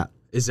crazy, bro? Yeah.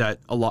 Is that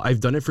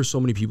I've done it for so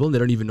many people and they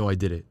don't even know I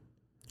did it.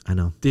 I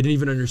know. They didn't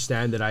even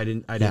understand that I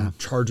didn't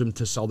charge them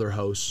to sell their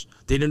house.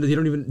 They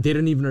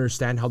didn't even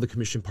understand how the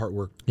commission part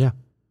worked. Yeah.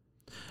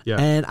 Yeah.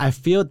 And I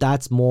feel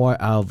that's more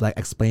of like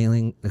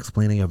explaining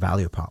your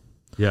value prop.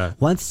 Yeah.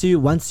 Once you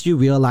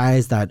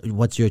realize that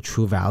what's your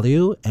true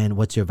value and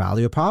what's your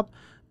value prop,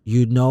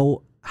 you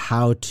know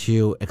how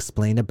to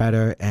explain it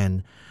better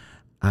and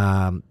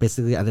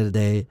basically at the end of the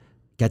day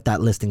get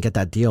that listing, get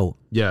that deal.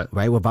 Yeah.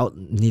 Right? Without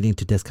needing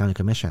to discount a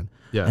commission.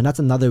 Yeah. And that's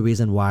another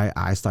reason why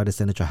I started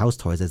Signature House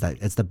Tours is that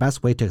it's the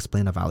best way to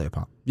explain a value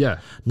prop. Yeah.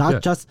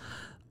 Not just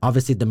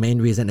obviously the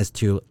main reason is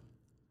to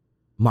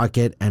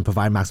market and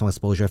provide maximum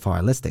exposure for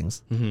our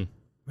listings. Mm-hmm.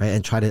 Right?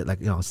 And try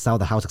to sell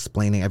the house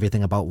explaining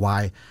everything about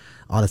why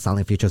all the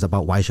selling features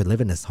about why you should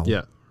live in this home.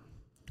 Yeah.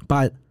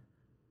 But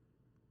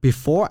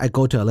before I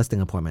go to a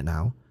listing appointment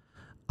now,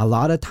 a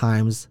lot of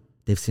times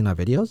they've seen our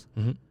videos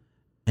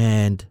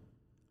and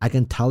I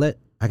can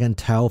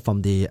tell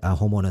from the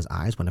homeowner's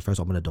eyes when they first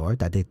open the door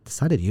that they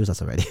decided to use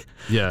us already.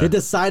 Yeah. They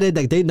decided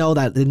that they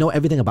know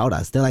everything about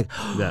us. They're like,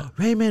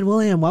 Raymond,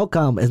 William,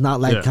 welcome. It's not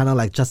like kind of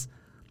like just,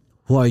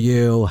 who are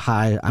you?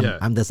 Hi,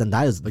 I'm this and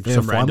that. Is like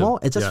very formal.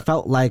 It just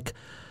felt like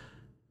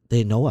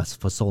they know us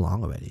for so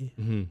long already.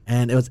 Mm-hmm.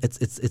 And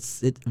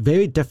it's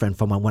very different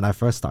from when I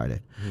first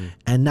started. Mm-hmm.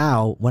 And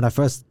now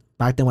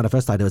back then when I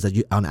first started, it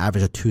was on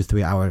average a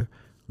 2-3 hour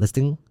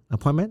listing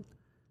appointment.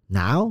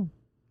 Now,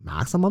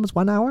 maximum is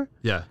 1 hour.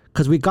 Yeah.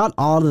 Because we got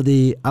all of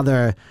the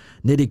other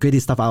nitty gritty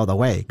stuff out of the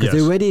way. Because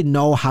they already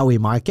know how we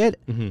market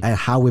and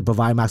how we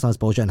provide maximum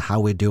exposure and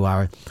how we do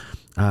our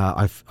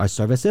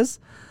services.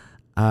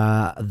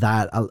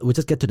 That we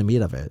just get to the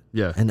meat of it.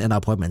 Yeah. And in our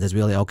appointment, it's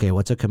really, okay,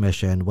 what's your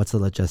commission? What's the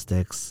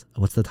logistics?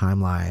 What's the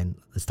timeline?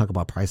 Let's talk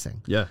about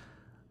pricing. Yeah.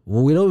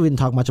 Well, we don't even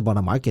talk much about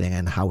our marketing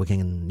and how we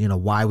can,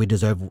 why we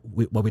deserve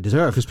what we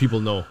deserve. Because people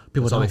know.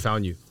 That's how they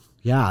found you.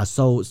 Yeah.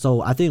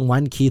 So I think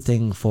one key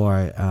thing for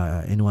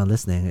anyone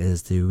listening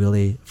is to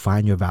really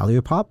find your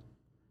value prop.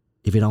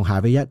 If you don't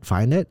have it yet,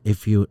 find it.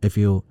 If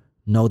you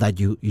know that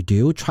you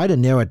do, try to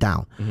narrow it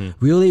down.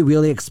 Mm-hmm. Really,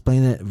 really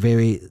explain it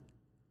very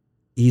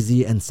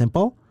easy and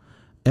simple.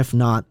 If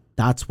not,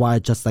 that's why,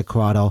 just like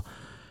Corrado,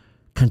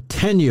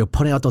 continue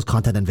putting out those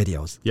content and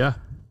videos. Yeah.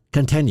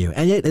 Continue.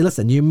 And yet,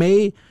 listen, you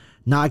may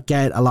not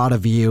get a lot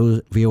of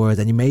viewers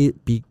and you may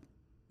be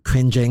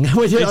cringing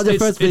with your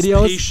first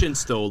videos. It's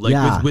patience though,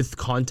 like with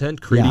content,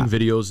 creating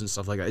videos and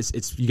stuff like that.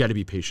 It's you got to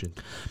be patient.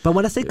 But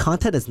when I say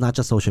content, it's not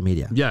just social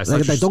media. Yeah,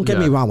 like don't get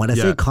me wrong. When I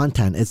say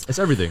content, it's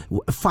everything.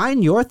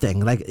 Find your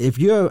thing. Like if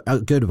you're a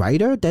good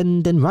writer,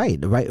 then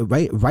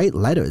write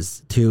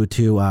letters to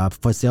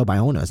for sale by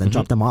owners and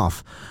drop them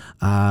off.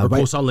 Or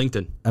post on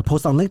LinkedIn.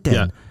 Post on LinkedIn.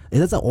 Yeah. It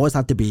doesn't always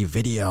have to be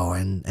video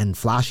and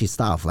flashy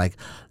stuff. Like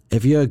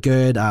if you're a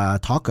good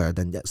talker,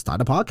 then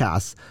start a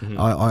podcast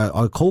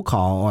or cold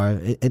call or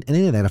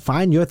anything like that.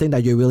 Find your thing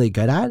that you're really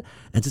good at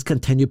and just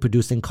continue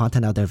producing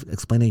content out there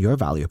explaining your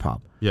value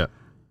prop. Yeah.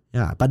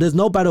 Yeah. But there's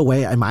no better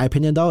way, in my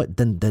opinion, though,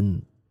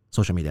 than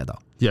social media, though.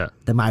 Yeah.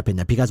 In my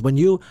opinion. Because when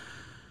you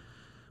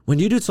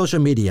do social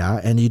media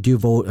and you do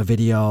a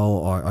video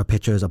or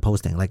pictures or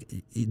posting, like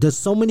there's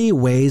so many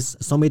ways,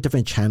 so many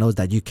different channels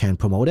that you can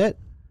promote it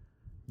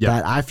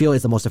that I feel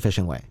is the most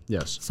efficient way.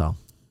 Yes. So,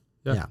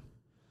 yeah.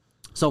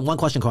 So one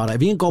question, Corrado,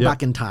 if you can go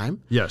back in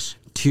time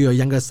to your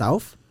younger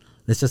self,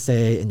 let's just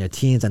say in your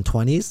teens and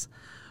 20s,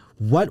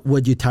 what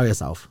would you tell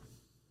yourself?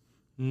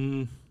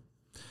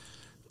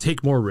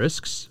 Take more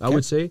risks, I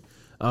would say.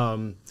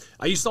 I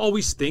used to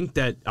always think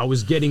that I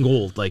was getting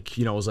old. Like,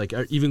 I was like,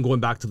 even going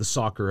back to the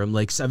soccer, I'm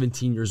like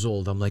 17 years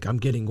old. I'm like, I'm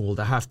getting old.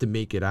 I have to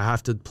make it. I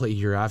have to play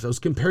here. I was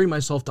comparing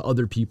myself to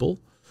other people,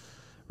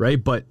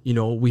 right? But,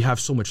 we have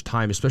so much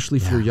time, especially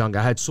if you're young.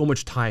 I had so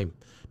much time.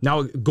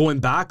 Now,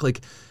 going back,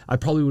 like, I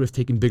probably would have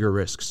taken bigger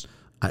risks.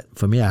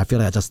 For me, I feel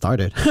like I just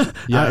started.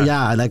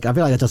 Like, I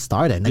feel like I just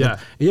started. Like,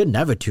 you're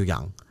never too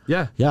young.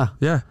 Yeah.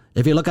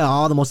 If you look at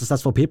all the most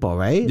successful people,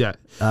 right? Yeah.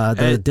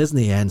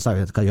 Disney and,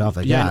 sorry to cut you off.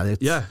 Like,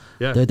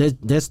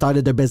 They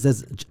started their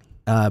business,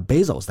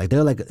 Bezos. Like,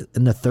 they're like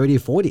in the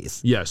 30s,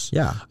 40s. Yes.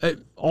 Yeah.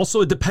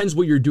 Also, it depends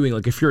what you're doing.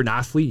 Like, if you're an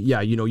athlete,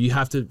 you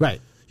have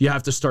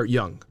to start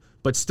young.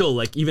 But still,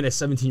 like, even at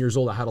 17 years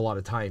old, I had a lot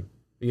of time.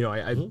 You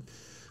know,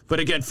 but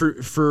again,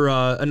 for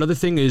another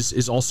thing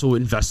is also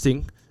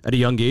investing at a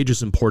young age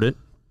is important.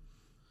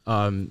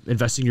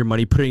 Investing your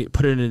money, put it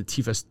in a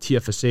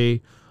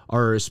TFSA,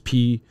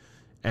 RRSP,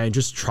 and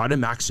just try to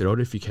max it out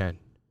if you can.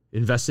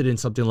 Invest it in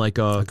something like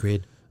a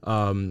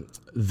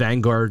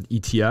Vanguard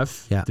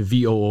ETF, the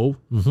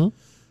VOO,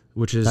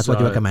 which is that's what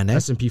you recommend,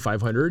 S&P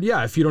 500.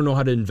 Yeah, if you don't know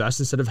how to invest,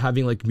 instead of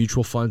having like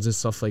mutual funds and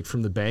stuff like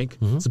from the bank,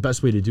 it's the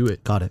best way to do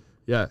it. Got it.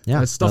 Yeah,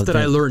 that's stuff that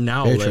I learned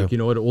now, like, you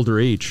know, at an older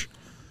age.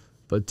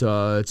 But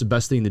it's the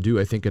best thing to do,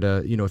 I think, at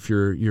a, you know, if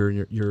you're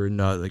in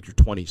like your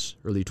 20s,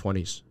 early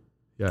 20s.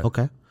 Yeah.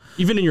 Okay.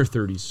 Even in your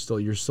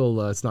 30s, you're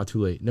still it's not too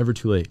late. Never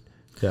too late.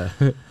 Yeah.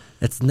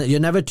 You're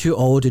never too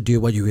old to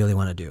do what you really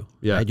want to do.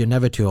 Yeah. Right? You're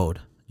never too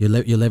old. You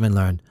live and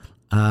learn.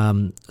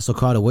 So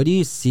Corrado, what do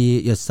you see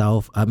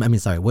yourself?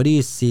 What do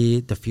you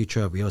see the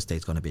future of real estate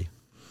is going to be?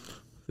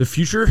 The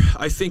future,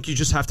 I think you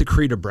just have to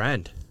create a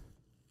brand.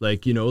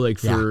 Like, you know, like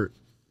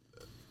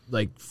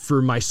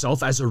for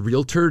myself as a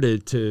realtor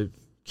to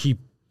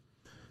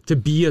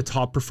be a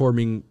top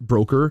performing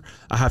broker,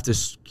 I have to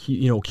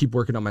keep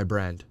working on my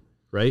brand,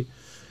 right?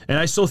 And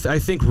I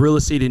think real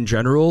estate in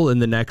general in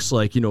the next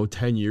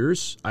 10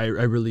 years, I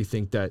really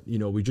think that, you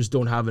know, we just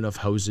don't have enough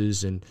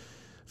houses, and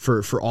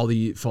for all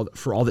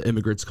the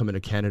immigrants coming to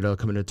Canada,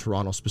 coming to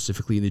Toronto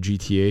specifically in the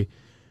GTA,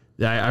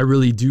 I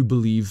really do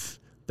believe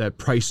that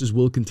prices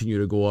will continue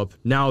to go up.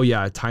 Now,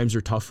 yeah, times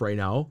are tough right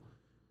now.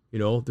 You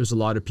know, there's a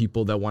lot of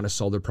people that want to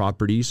sell their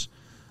properties,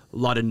 a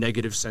lot of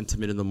negative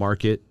sentiment in the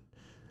market.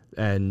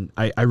 And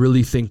I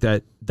really think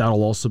that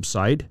that'll all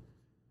subside.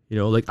 You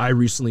know, like I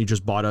recently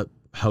just bought a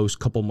house a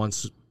couple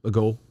months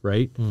ago,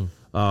 right?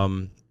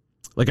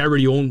 Like I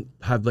already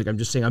I'm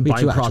just saying I'm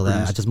buying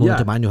properties. I just moved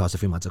to my new house a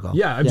few months ago.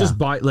 Yeah, I'm just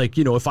buying,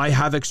 you know, if I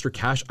have extra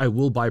cash, I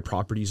will buy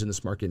properties in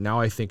this market. Now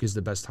I think is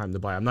the best time to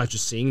buy. I'm not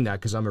just saying that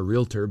because I'm a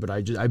realtor, but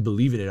I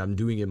believe in it. I'm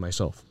doing it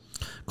myself.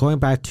 Going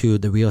back to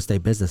the real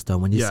estate business though,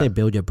 when you say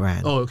build your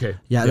brand. Oh, okay.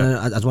 Yeah.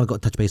 I just want to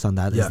touch base on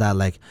that. Is that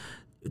like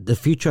the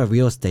future of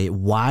real estate,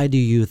 why do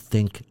you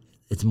think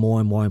it's more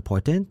and more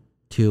important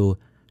to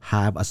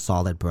have a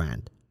solid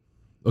brand?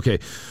 Okay.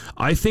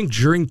 I think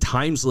during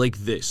times like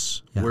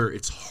this, where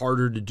it's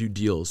harder to do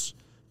deals,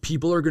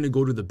 people are going to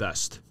go to the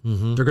best.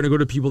 They're going to go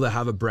to people that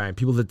have a brand,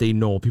 people that they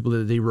know, people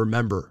that they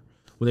remember.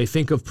 When they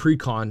think of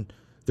pre-con,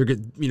 they're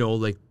going, you know,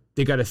 like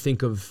they got to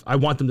think of, I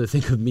want them to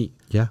think of me.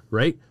 Yeah.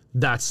 Right?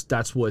 That's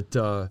what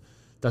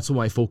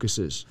my focus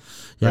is.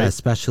 Yeah, right?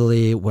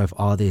 Especially with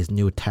all these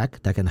new tech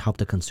that can help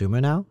the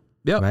consumer now.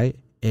 Yeah. Right?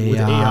 With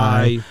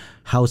AI.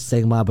 House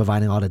Sigma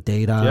providing all the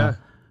data.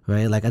 Yeah.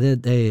 Right? Like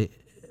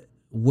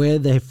where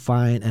they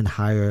find and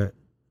hire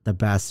the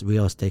best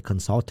real estate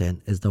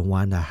consultant is the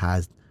one that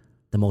has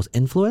the most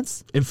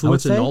influence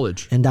and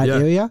knowledge in that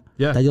area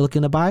that you're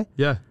looking to buy.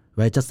 Yeah.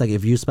 Right? Just like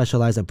if you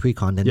specialize in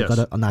pre-con, then you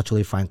got to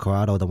naturally find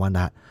Corrado, the one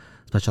that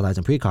specializes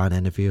in pre-con.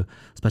 And if you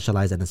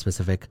specialize in a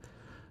specific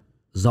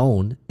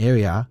zone,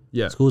 area,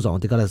 school zone,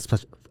 they got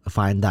to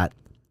find that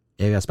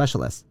area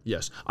specialist.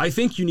 Yes. I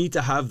think you need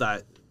to have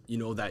that, you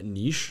know, that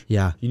niche.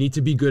 Yeah. You need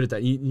to be good at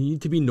that. You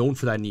need to be known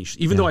for that niche,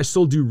 even though I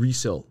still do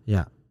resale.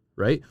 Yeah.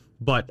 Right?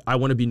 But I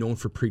want to be known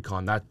for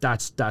pre-con.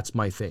 That's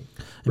my thing.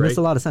 It makes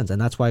a lot of sense.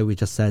 And that's why we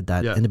just said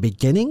that in the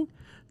beginning,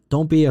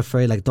 don't be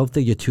afraid. Like, don't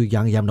think you're too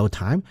young, you have no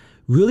time.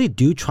 Really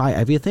do try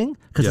everything,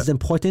 because it's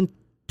important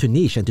to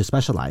niche and to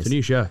specialize. To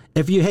niche, yeah.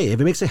 If it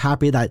makes you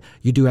happy that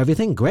you do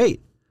everything,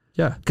 great.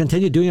 Yeah.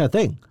 Continue doing your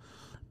thing.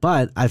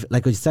 But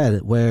like we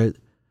said, where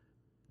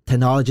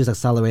technology is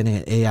accelerating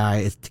and AI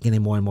is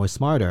getting more and more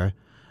smarter,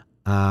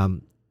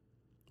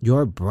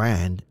 your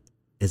brand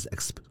is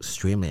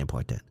extremely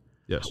important.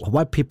 Yes.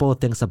 What people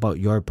thinks about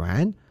your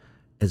brand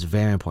is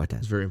very important.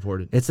 It's very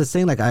important. It's the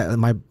same, like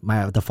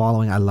the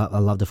following. I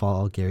love to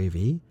follow Gary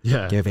V.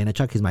 Yeah. Gary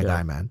Vaynerchuk, he's my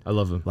guy, man. I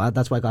love him. Well,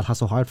 that's why I got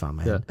Hustle Hard from,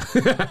 man.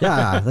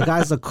 Yeah. The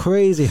guy's a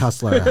crazy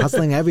hustler,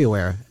 hustling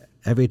everywhere,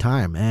 every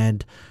time,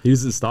 and he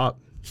doesn't stop.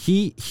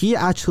 He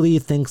actually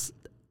thinks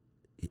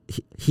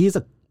he's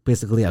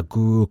basically a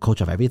guru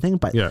coach of everything,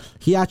 but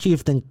he actually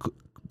thinks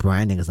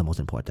branding is the most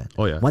important.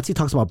 Oh yeah. Once he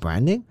talks about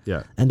branding,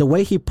 and the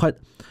way he put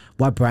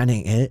what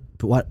branding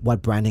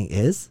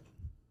is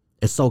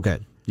so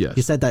good. Yes.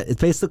 He said that it's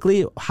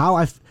basically how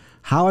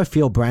I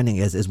feel branding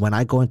is when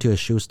I go into a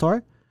shoe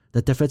store,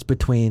 the difference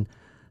between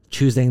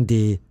choosing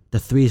the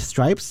 3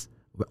 stripes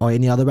or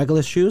any other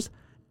regular shoes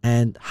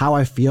and how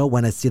I feel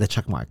when I see the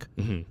check mark.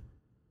 Mm-hmm.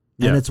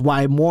 Yeah. And it's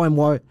why more and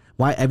more,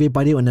 why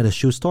everybody when at a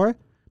shoe store,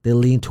 they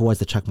lean towards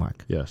the check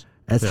mark. Yes.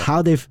 It's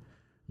how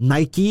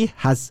Nike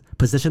has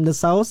positioned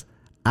themselves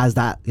as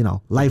that, you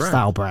know,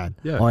 lifestyle brand.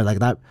 Or like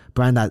that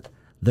brand that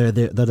they're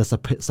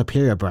the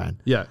superior brand.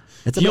 Yeah.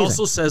 It's he amazing.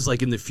 also says,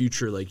 like, in the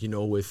future, like, you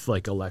know, with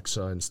like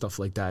Alexa and stuff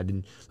like that,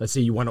 and let's say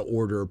you want to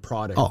order a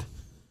product. Oh,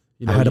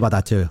 you know, I heard about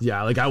that too.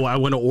 Yeah, like I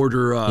want to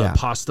order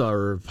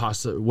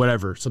pasta,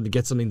 whatever,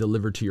 get something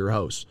delivered to your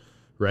house,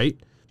 right?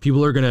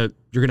 you're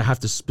gonna have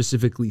to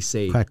specifically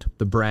say Correct.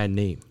 the brand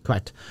name.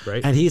 Correct.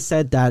 Right. And he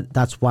said that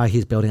that's why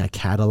he's building a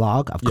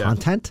catalog of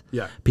content.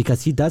 Yeah.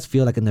 Because he does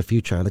feel like in the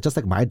future, like just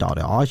like my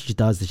daughter, all she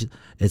does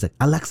is like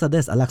Alexa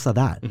this, Alexa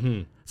that.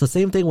 Mm-hmm. So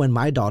same thing when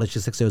my daughter,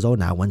 she's 6 years old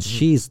now. When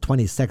she's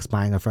 26,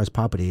 buying her first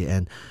property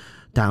in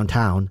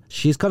downtown,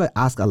 she's gonna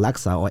ask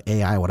Alexa or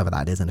AI, whatever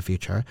that is in the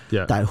future,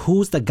 that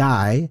who's the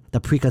guy, the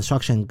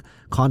pre-construction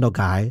condo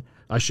guy,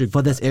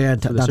 for this area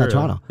downtown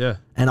Toronto. Yeah.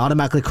 And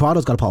automatically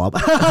Corrado's got to pull up.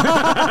 That's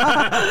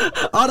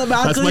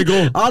my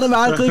goal.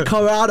 Automatically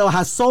Corrado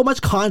has so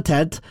much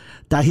content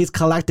that he's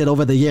collected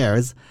over the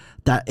years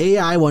that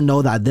AI will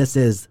know that this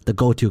is the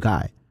go-to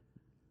guy.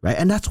 Right?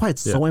 And that's why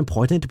it's so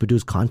important to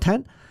produce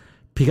content,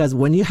 because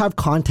when you have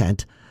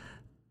content,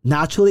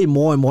 naturally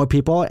more and more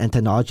people and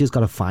technology is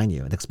going to find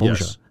you and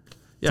exposure. Yes.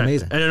 It's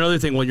amazing. And another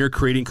thing, when you're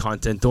creating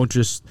content, don't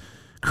just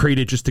create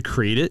it just to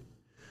create it.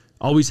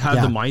 Always have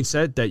the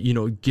mindset that,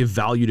 give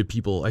value to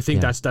people. I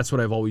think that's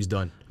what I've always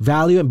done.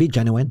 Value and be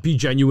genuine. Be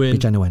genuine. Be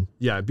genuine.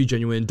 Yeah, be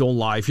genuine. Don't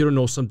lie. If you don't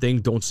know something,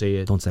 don't say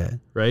it. Don't say it.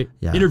 Right?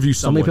 Yeah. Interview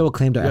someone. So many people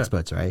claim they're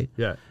experts, right?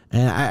 Yeah.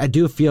 And I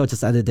do feel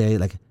just at the end of the day,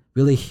 like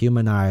really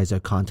humanize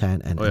your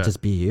content and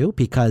just be you,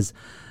 because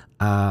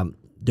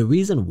the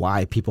reason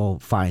why people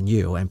find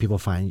you and people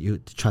find you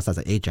to trust as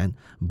an agent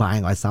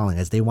buying or selling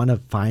is they want to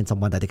find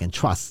someone that they can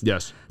trust.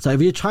 Yes. So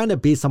if you're trying to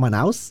be someone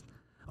else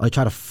or you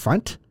try to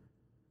front,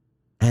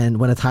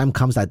 and when the time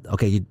comes that,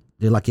 okay,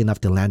 you're lucky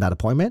enough to land that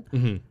appointment,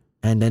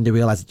 and then they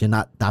realize that you're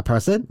not that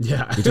person,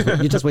 you're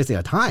just wasting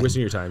your time. Wasting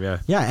your time,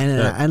 yeah. Yeah,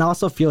 and I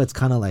also feel it's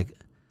kind of like,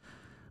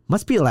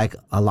 must be like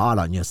a lot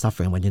on your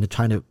suffering when you're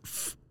trying to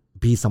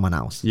be someone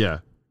else. Yeah.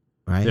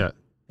 Right? Yeah.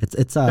 It's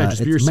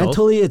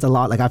mentally, it's a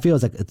lot. Like I feel I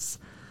kind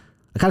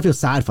of feel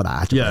sad for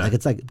that. Actually. Yeah. Like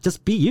it's like,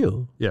 just be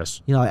you.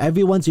 Yes.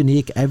 Everyone's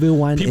unique.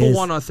 People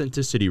want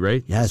authenticity,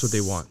 right? Yes. That's what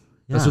they want.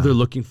 Yeah. That's what they're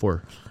looking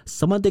for.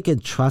 Someone they can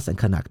trust and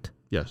connect.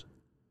 Yes.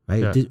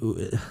 Right.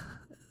 Yeah.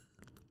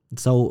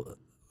 So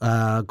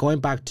going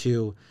back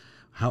to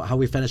how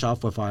we finish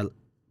off with our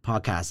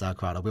podcast,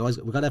 Corrado, we're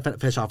gonna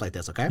finish off like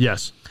this, okay?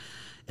 Yes.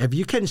 If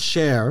you can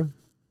share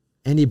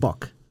any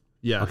book,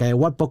 okay,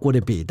 what book would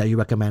it be that you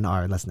recommend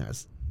our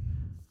listeners?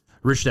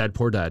 Rich Dad,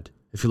 Poor Dad.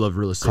 If you love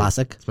real estate,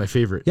 classic. It's my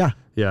favorite. Yeah.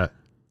 Yeah.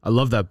 I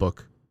love that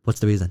book.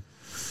 What's the reason?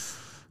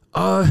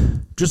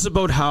 Just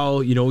about how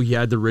he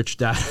had the rich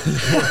dad,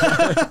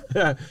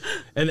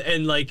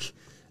 and like.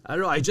 I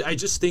don't know. I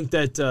just think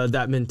that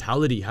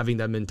having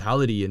that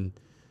mentality and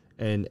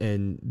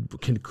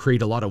can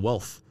create a lot of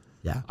wealth.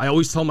 Yeah. I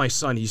always tell my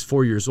son, he's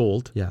 4 years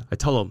old. Yeah. I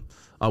tell him,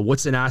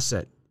 what's an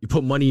asset? You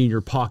put money in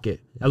your pocket.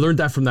 I learned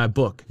that from that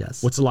book.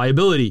 Yes. What's a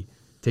liability?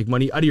 Take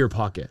money out of your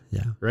pocket.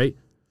 Yeah. Right.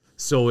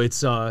 So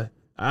it's I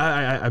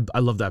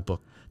love that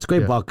book. It's a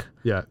great book.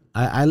 Yeah.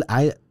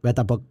 I read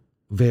that book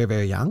very,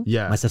 very young.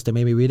 Yeah. My sister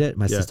made me read it.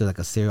 My sister's like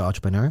a serial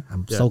entrepreneur.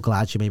 I'm so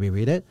glad she made me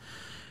read it.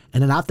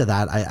 And then after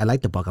that, I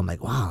liked the book. I'm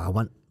like, wow, I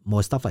want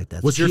more stuff like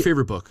this. What's your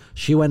favorite book?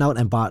 She went out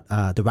and bought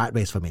the Rat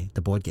Race for me,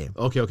 the board game.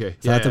 Okay.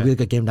 So that's a really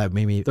good game that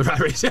made me. The Rat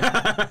Race.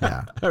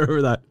 Yeah. I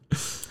remember that.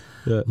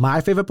 Yeah.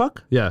 My favorite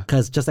book? Yeah.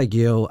 Because just like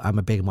you, I'm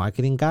a big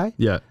marketing guy.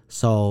 Yeah.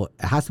 So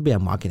it has to be a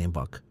marketing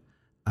book.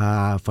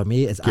 For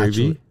me, it's Gary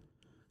actually... V?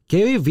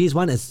 Gary V's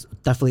one is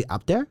definitely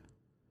up there,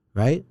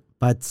 right?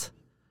 But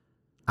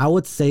I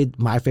would say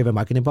my favorite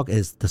marketing book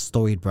is The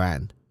Storied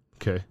Brand.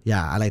 Okay.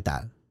 Yeah, I like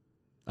that.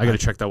 I got to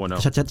check that one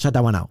out. Check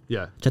that one out.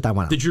 Yeah. Check that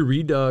one out. Did you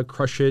read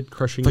Crushing It?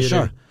 For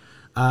sure.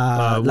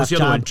 What's the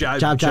other one?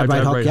 Jab,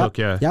 right hook.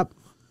 Yeah. Yep.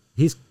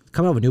 He's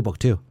coming up with a new book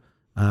too.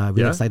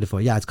 Really excited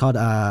for it. Yeah, it's called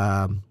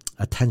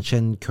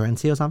Attention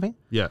Currency or something.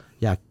 Yeah.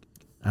 Yeah.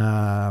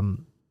 No,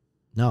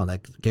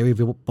 like Gary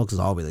Vee books is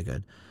all really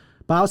good.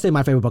 But I'll say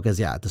my favorite book is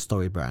The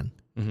Storied Brand.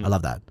 I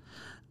love that.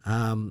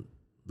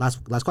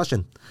 Last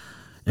question.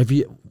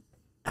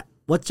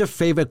 What's your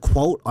favorite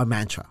quote or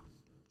mantra?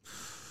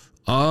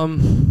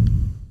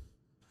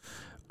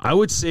 I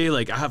would say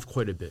I have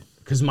quite a bit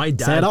because my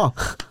dad. Say it all.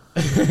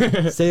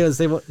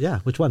 say what? Yeah,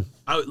 which one?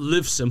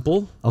 Live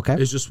simple. Okay,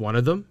 is just one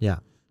of them. Yeah.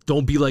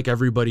 Don't be like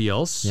everybody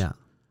else. Yeah.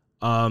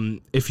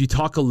 If you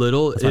talk a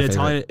little in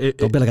Italian,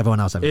 don't be like everyone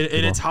else. In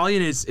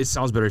Italian, it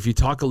sounds better. If you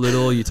talk a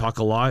little, you talk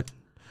a lot.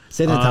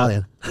 Say it in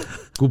Italian.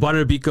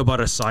 Gubarabika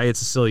barasai. It's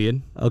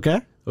Sicilian.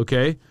 Okay.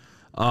 Okay.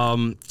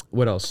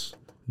 What else?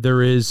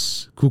 There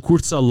is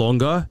cucurza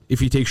longa.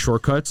 If you take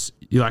shortcuts,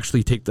 you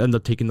actually end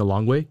up taking the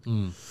long way.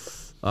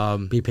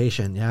 Be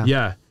patient. Yeah.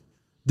 Yeah.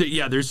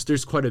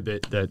 There's quite a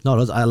bit that. No,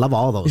 I love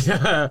all those.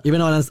 Even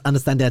though I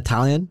understand the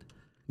Italian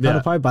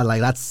counterpart, but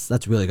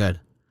that's really good.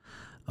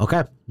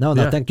 Okay. No,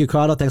 thank you,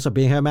 Corrado. Thanks for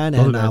being here, man.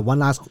 And one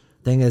last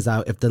thing is,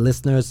 if the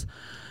listeners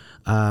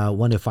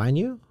want to find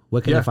you,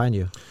 where can they find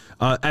you?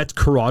 At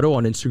Corrado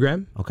on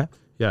Instagram. Okay.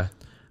 Yeah.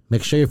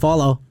 Make sure you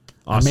follow.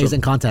 Awesome.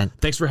 Amazing content.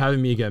 Thanks for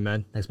having me again,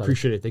 man. Thanks, buddy.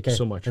 Appreciate it. Thank you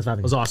so much. Thanks for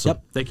having me. It was awesome.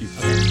 Yep. Thank you.